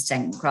really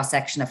interesting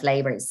cross-section of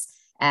flavors.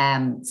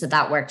 So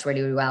that worked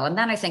really, really well. And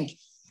then I think,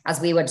 as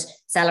we would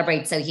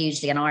celebrate so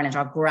hugely in Ireland,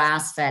 our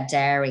grass-fed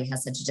dairy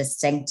has such a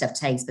distinctive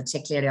taste,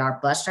 particularly our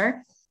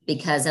butter,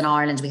 because in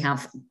Ireland we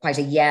have quite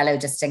a yellow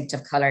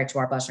distinctive colour to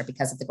our butter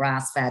because of the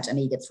grass-fed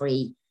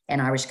omega-3 in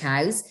Irish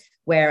cows,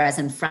 whereas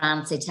in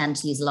France they tend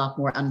to use a lot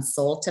more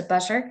unsalted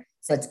butter.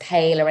 So it's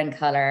paler in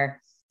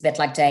colour, a bit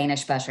like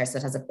Danish butter, so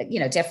it has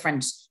a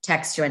different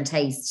texture and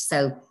taste.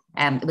 So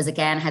it was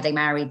again how they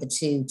married the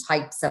two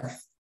types of,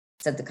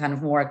 so the kind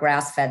of more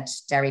grass-fed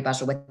dairy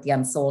butter with the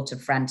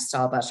unsalted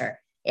French-style butter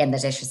in the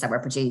dishes that were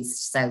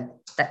produced. So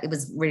it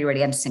was really,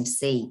 really interesting to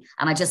see.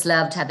 And I just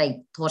loved how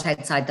they thought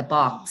outside the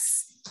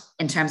box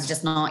in terms of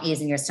just not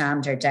using your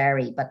standard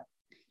dairy, but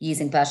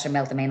using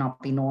buttermilk that may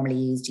not be normally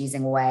used,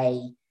 using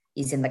whey,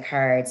 using the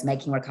curds,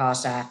 making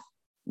ricotta,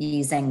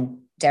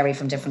 using dairy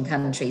from different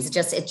countries.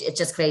 It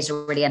just created a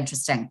really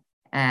interesting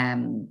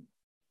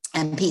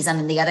piece. And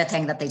then the other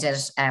thing that they did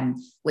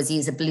was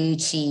use a blue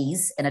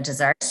cheese in a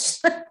dessert,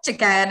 which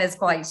again is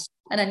quite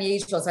an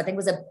unusual. So I think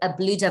it was a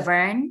bleu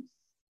d'Auvergne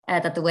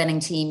that the winning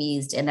team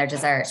used in their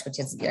dessert, which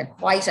is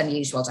quite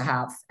unusual to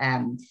have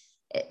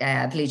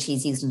blue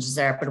cheese used in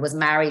dessert, but it was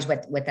married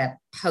with a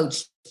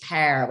poached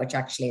pear, which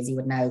actually, as you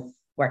would know,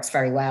 works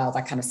very well.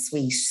 That kind of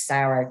sweet,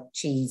 sour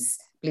cheese,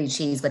 blue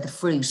cheese with the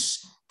fruit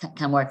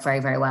can work very,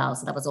 very well.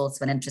 So that was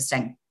also an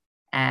interesting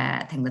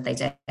thing that they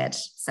did.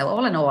 So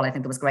all in all, I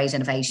think there was great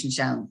innovation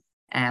shown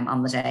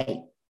on the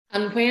day.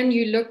 And when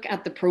you look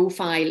at the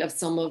profile of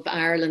some of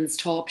Ireland's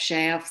top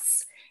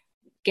chefs,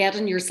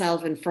 getting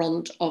yourself in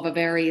front of a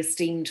very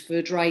esteemed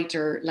food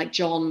writer like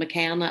John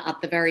McKenna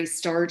at the very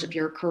start of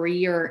your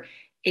career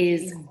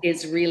is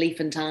really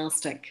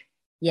fantastic.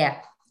 Yeah,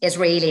 it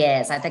really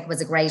is. I think it was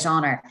a great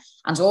honour.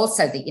 And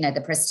also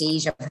the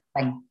prestige of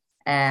having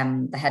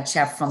the head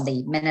chef from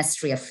the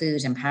Ministry of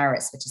Food in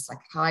Paris, which is like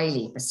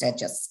highly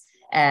prestigious,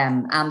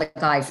 and the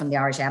guy from the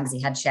Irish Embassy,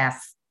 head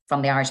chef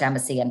from the Irish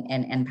Embassy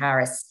in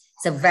Paris.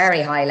 So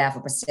very high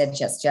level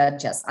prestigious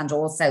judges. And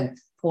also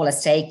Paula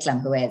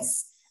Stakelum, who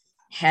is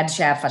head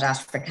chef at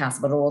Ashford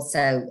Castle, but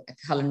also a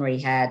culinary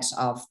head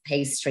of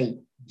pastry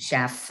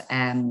chef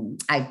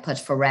output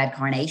for Red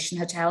Carnation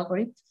Hotel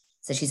Group.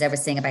 So she's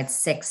overseeing about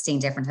 16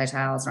 different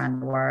hotels around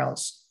the world,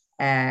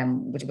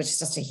 which is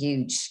just a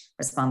huge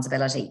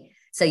responsibility.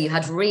 So you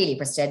had really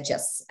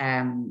prestigious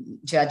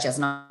judges.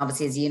 And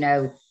obviously, as you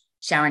know,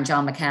 Sharon,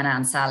 John McKenna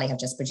and Sally have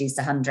just produced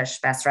 100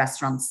 best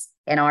restaurants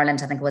in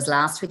Ireland. I think it was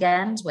last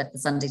weekend with the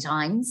Sunday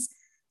Times.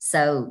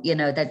 So,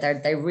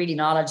 they're really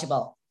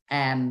knowledgeable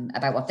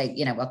about what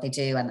they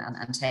do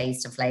and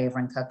taste and flavour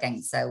and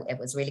cooking. So it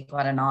was really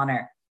quite an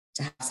honour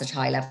to have such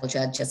high level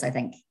judges, I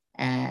think,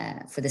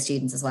 for the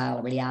students as well.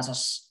 It really added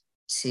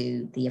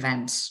to the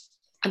event.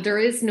 And there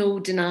is no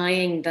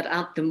denying that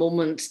at the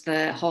moment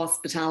the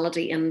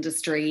hospitality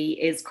industry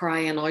is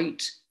crying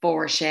out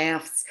for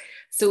chefs.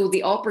 So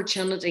the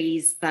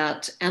opportunities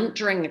that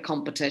entering a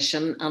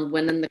competition and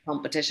winning the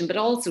competition, but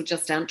also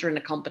just entering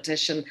a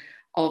competition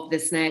of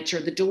this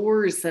nature, the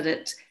doors that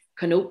it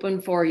can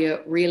open for you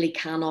really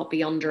cannot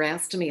be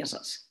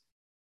underestimated.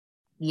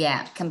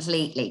 Yeah,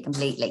 completely.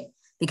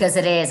 Because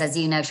it is, as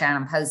you know,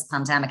 Sharon,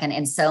 post-pandemic and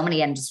in so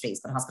many industries,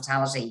 but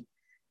hospitality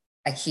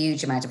a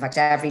huge amount. In fact,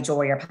 every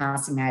door you're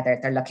passing now,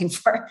 they're looking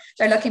for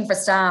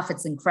staff.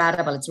 It's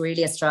incredible. It's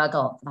really a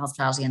struggle for the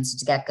hospitality industry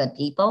to get good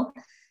people.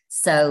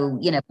 So,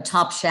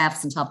 top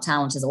chefs and top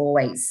talent is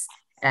always,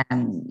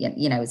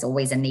 is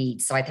always a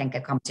need. So I think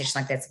a competition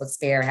like this would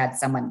spearhead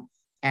someone,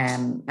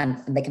 and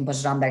they can put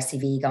it on their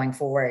CV going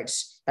forward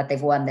that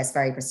they've won this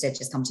very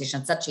prestigious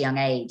competition at such a young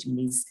age. I mean,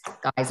 these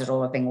guys are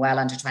all being well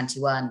under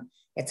 21.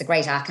 It's a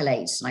great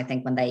accolade. And I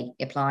think when they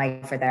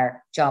apply for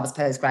their jobs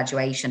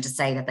post-graduation, to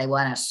say that they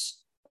won it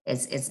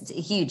is a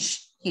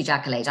huge, huge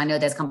accolade. I know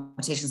there's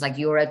competitions like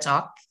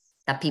Eurotalk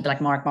that people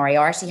like Mark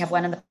Moriarty have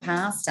won in the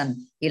past. And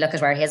you look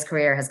at where his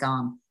career has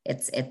gone,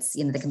 it's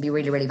they can be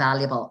really, really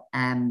valuable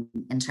in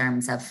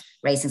terms of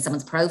raising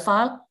someone's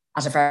profile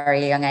at a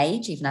very young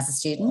age, even as a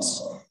student.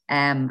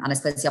 And I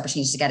suppose the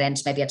opportunity to get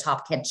into maybe a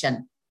top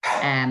kitchen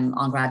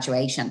on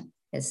graduation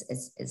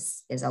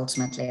is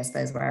ultimately, I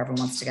suppose, where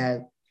everyone wants to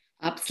go.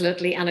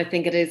 Absolutely. And I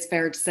think it is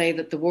fair to say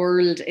that the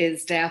world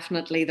is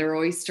definitely their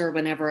oyster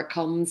whenever it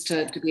comes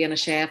to being a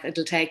chef.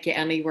 It'll take you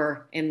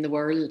anywhere in the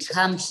world.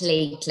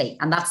 Completely.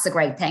 And that's the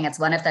great thing. It's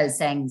one of those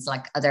things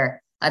like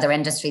other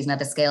industries and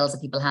other skills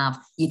that people have.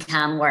 You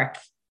can work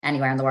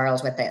anywhere in the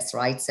world with this,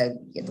 right? So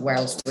the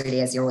world really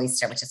is your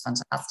oyster, which is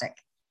fantastic,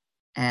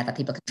 that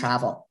people can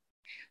travel.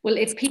 Well,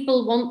 if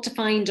people want to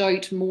find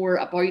out more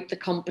about the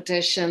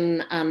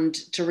competition and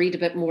to read a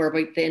bit more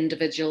about the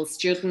individual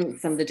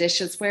students and the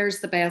dishes, where's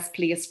the best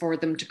place for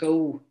them to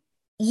go?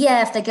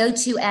 Yeah, if they go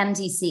to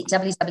www.ndc.ie,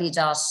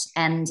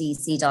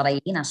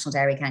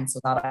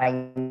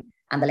 nationaldairycouncil.ie,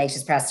 and the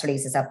latest press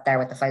release is up there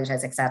with the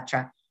photos,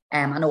 etc.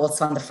 And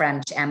also on the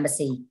French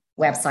Embassy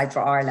website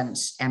for Ireland.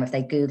 If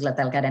they Google it,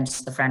 they'll get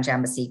into the French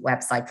Embassy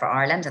website for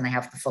Ireland, and they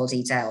have the full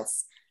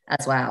details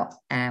as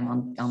well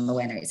on the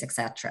winners,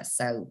 etc.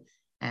 So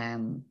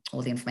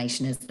all the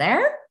information is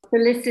there.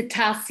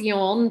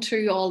 Félicitations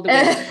to all the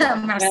winners.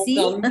 Merci.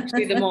 Well done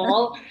to them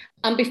all.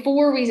 And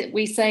before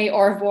we say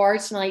au revoir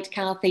tonight,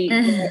 Kathy,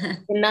 the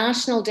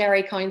National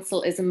Dairy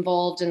Council is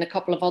involved in a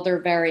couple of other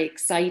very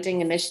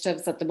exciting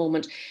initiatives at the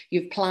moment.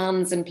 You've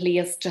plans in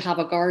place to have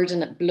a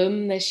garden at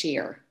Bloom this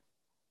year.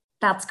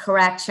 That's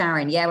correct,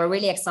 Sharon. Yeah, we're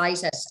really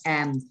excited.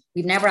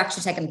 We've never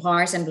actually taken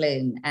part in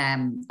Bloom.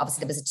 Obviously,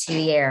 there was a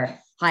 2-year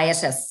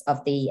hiatus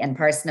of the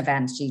in-person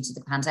event due to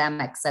the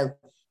pandemic. So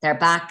they're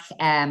back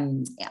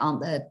on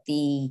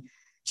the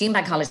June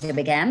Bank Holiday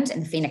weekend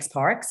in Phoenix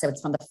Park. So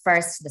it's from the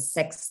 1st to the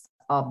 6th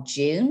of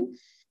June.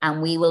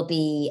 And we will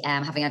be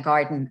having a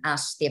garden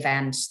at the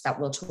event that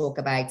will talk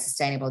about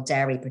sustainable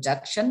dairy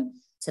production.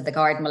 So the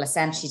garden will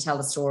essentially tell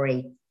the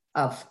story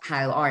of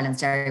how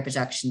Ireland's dairy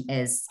production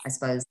is, I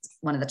suppose,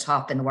 one of the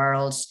top in the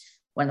world,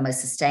 one of the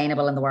most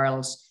sustainable in the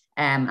world,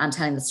 and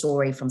telling the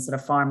story from sort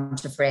of farm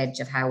to fridge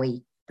of how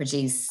we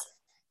produce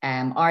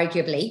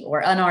arguably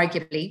or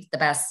unarguably the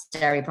best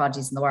dairy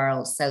produce in the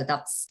world. So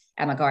that's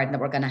a garden that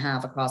we're going to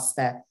have across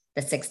the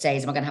 6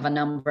 days. And we're going to have a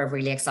number of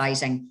really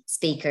exciting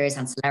speakers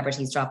and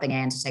celebrities dropping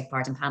in to take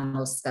part in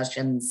panel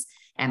discussions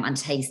and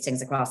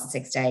tastings across the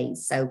 6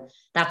 days. So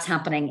that's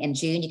happening in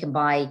June. You can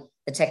buy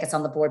the tickets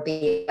on the Board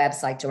B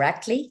website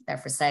directly. They're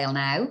for sale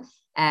now.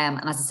 And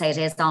as I say, it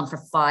is on for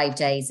 5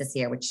 days this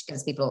year, which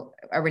gives people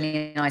a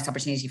really nice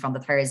opportunity from the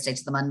Thursday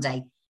to the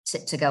Monday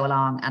to go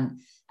along. And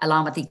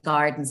along with the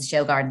gardens, the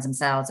show gardens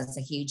themselves, it's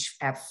a huge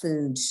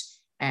food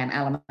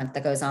element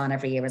that goes on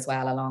every year as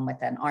well, along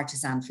with an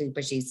artisan food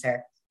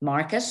producer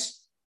market,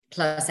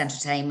 plus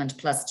entertainment,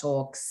 plus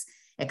talks,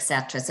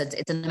 etc. So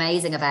it's an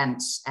amazing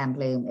event,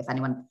 Bloom. If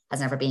anyone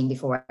has never been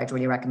before, I'd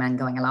really recommend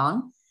going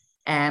along.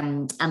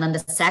 And then the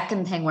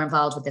second thing we're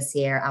involved with this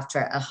year after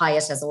a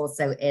hiatus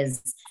also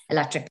is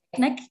Electric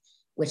Picnic,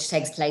 which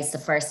takes place the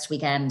first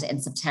weekend in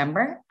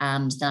September.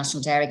 And the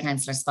National Dairy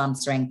Council are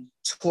sponsoring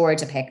Tour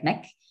de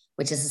Picnic,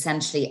 which is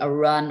essentially a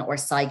run or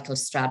cycle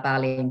to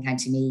Stradbally in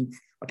County Meath,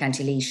 or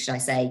County Laois, should I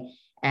say,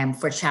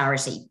 for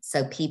charity.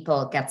 So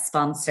people get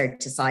sponsored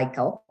to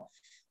cycle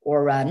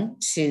or run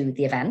to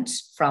the event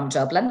from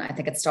Dublin. I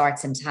think it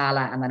starts in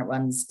Tala and then it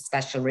runs a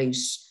special route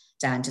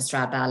down to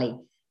Stradbally.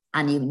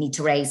 And you need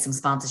to raise some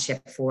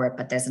sponsorship for it,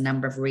 but there's a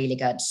number of really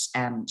good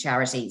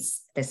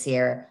charities this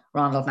year.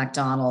 Ronald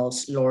McDonald,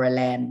 Laura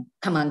Lynn,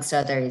 amongst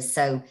others.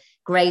 So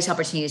great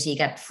opportunity. You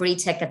get free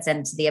tickets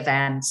into the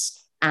event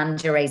and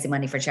you're raising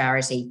money for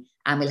charity.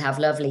 And we'll have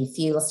lovely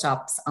fuel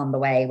stops on the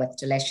way with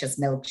delicious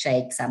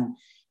milkshakes and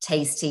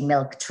tasty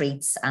milk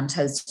treats and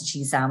toasted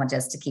cheese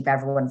sandwiches to keep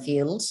everyone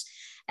fueled.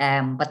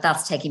 But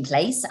that's taking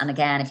place. And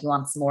again, if you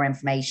want some more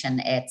information,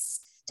 it's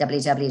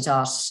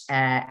www.ndc.ie.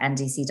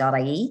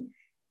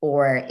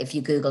 Or if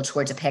you Google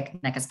Tour de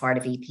Picnic as part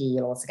of EP,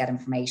 you'll also get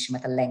information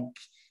with a link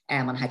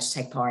on how to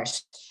take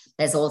part.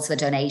 There's also a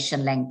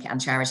donation link and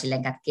charity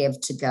link at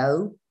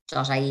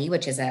give2go.ie,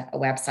 which is a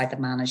website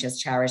that manages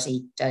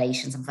charity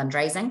donations and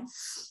fundraising.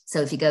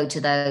 So if you go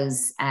to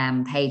those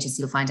pages,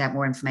 you'll find out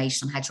more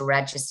information on how to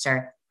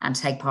register and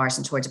take part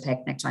in Tour de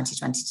Picnic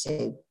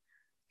 2022.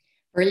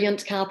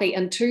 Brilliant, Kathy,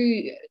 and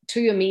two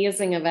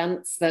amazing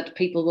events that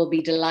people will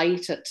be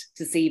delighted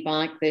to see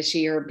back this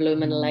year,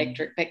 Bloomin'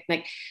 Electric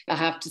Picnic. I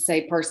have to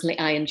say, personally,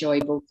 I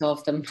enjoy both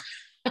of them.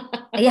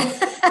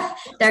 Yeah,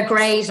 they're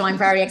great. I'm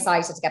very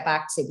excited to get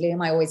back to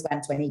Bloom. I always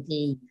went to an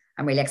EP.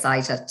 I'm really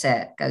excited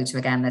to go to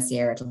again this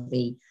year. It'll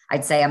be,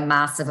 I'd say, a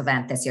massive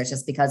event this year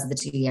just because of the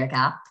 2-year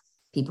gap.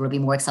 People will be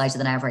more excited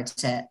than ever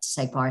to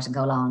take part and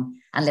go along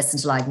and listen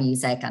to live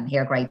music and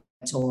hear great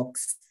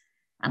talks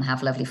and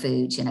have lovely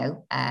food, you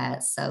know.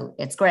 So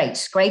it's great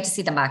to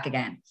see them back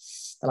again,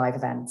 the live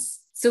events.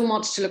 So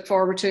much to look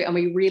forward to, and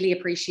we really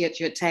appreciate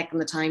you taking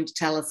the time to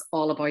tell us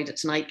all about it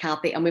tonight,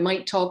 Kathy. And we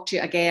might talk to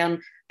you again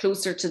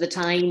closer to the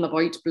time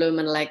about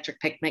Bloomin'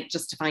 Electric Picnic,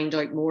 just to find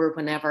out more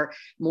whenever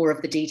more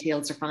of the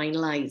details are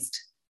finalised.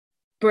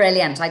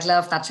 Brilliant. I'd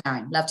love that,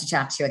 Sharon. Love to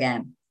chat to you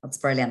again. That's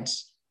brilliant.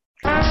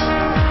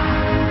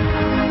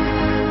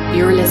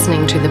 You're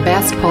listening to The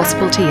Best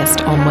Possible Taste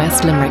on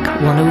West Limerick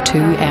 102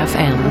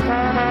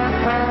 FM.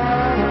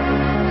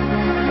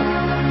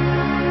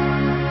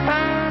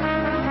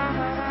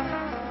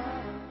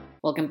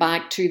 Welcome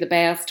back to The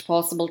Best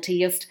Possible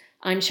Taste.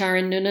 I'm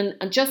Sharon Noonan,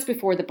 and just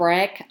before the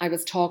break, I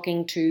was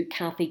talking to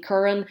Kathy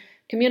Curran,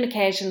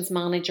 Communications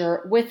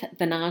Manager with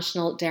the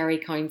National Dairy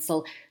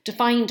Council, to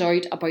find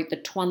out about the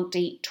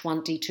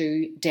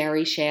 2022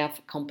 Dairy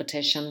Chef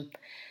competition.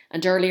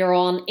 And earlier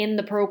on in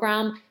the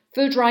programme,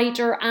 food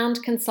writer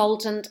and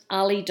consultant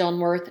Ali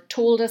Dunworth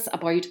told us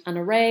about an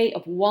array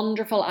of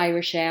wonderful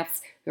Irish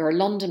chefs who are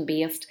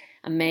London-based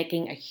and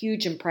making a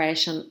huge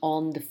impression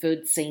on the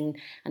food scene.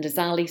 And as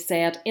Ali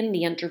said in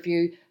the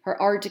interview, her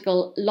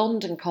article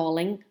London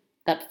Calling,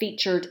 that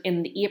featured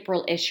in the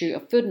April issue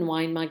of Food and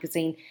Wine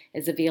magazine,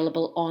 is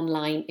available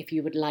online if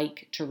you would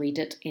like to read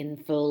it in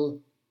full.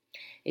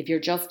 If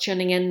you're just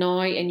tuning in now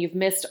and you've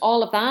missed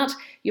all of that,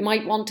 you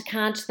might want to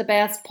catch The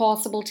Best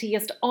Possible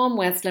Taste on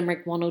West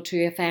Limerick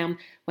 102 FM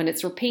when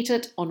it's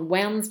repeated on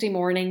Wednesday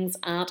mornings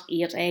at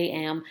 8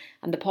 a.m.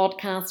 And the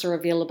podcasts are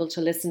available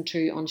to listen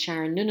to on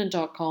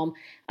SharonNoonan.com,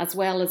 as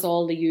well as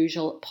all the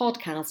usual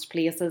podcast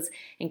places,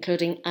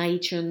 including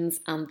iTunes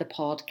and the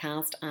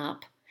podcast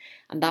app.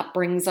 And that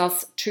brings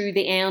us to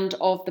the end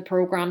of the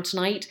programme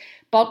tonight.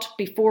 But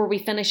before we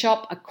finish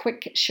up, a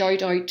quick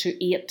shout out to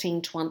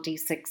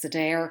 1826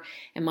 Adare.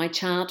 In my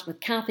chat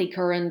with Kathy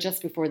Curran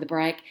just before the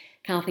break,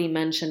 Kathy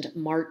mentioned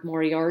Mark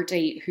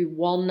Moriarty, who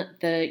won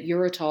the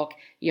Eurotalk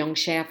Young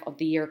Chef of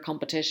the Year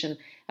competition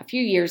a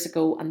few years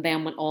ago and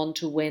then went on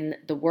to win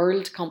the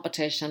world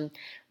competition.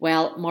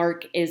 Well,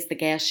 Mark is the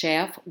guest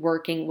chef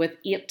working with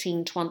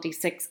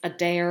 1826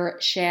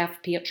 Adare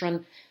chef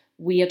patron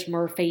Wade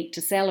Murphy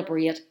to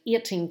celebrate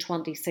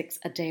 1826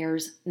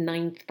 Adare's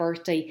 9th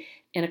birthday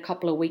in a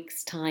couple of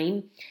weeks'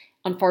 time.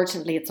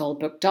 Unfortunately, it's all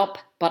booked up,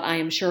 but I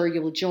am sure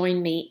you will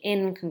join me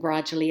in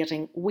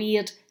congratulating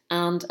Wade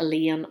and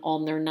Elaine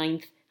on their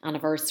 9th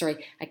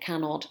anniversary. I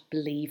cannot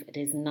believe it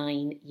is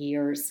 9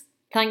 years.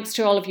 Thanks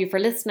to all of you for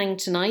listening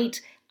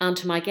tonight, and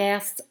to my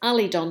guests,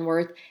 Ali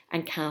Dunworth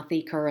and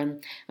Kathy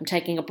Curran. I'm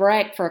taking a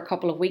break for a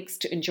couple of weeks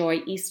to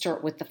enjoy Easter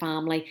with the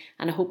family,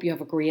 and I hope you have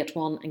a great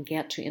one and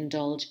get to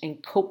indulge in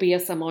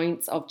copious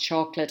amounts of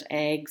chocolate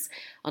eggs.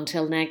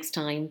 Until next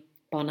time,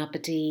 bon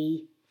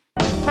appetit.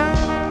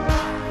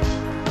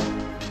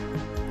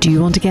 Do you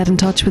want to get in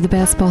touch with The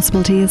Best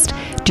Possible Taste?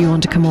 Do you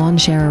want to come on,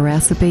 share a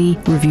recipe,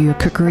 review a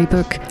cookery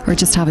book, or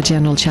just have a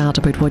general chat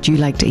about what you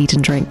like to eat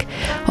and drink?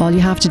 All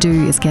you have to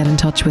do is get in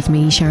touch with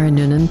me, Sharon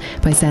Noonan,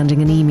 by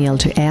sending an email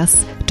to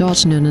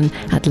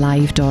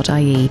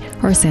s.noonan@live.ie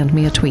or send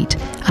me a tweet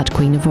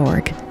 @Queen of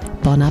Org.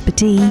 Bon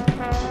appetit!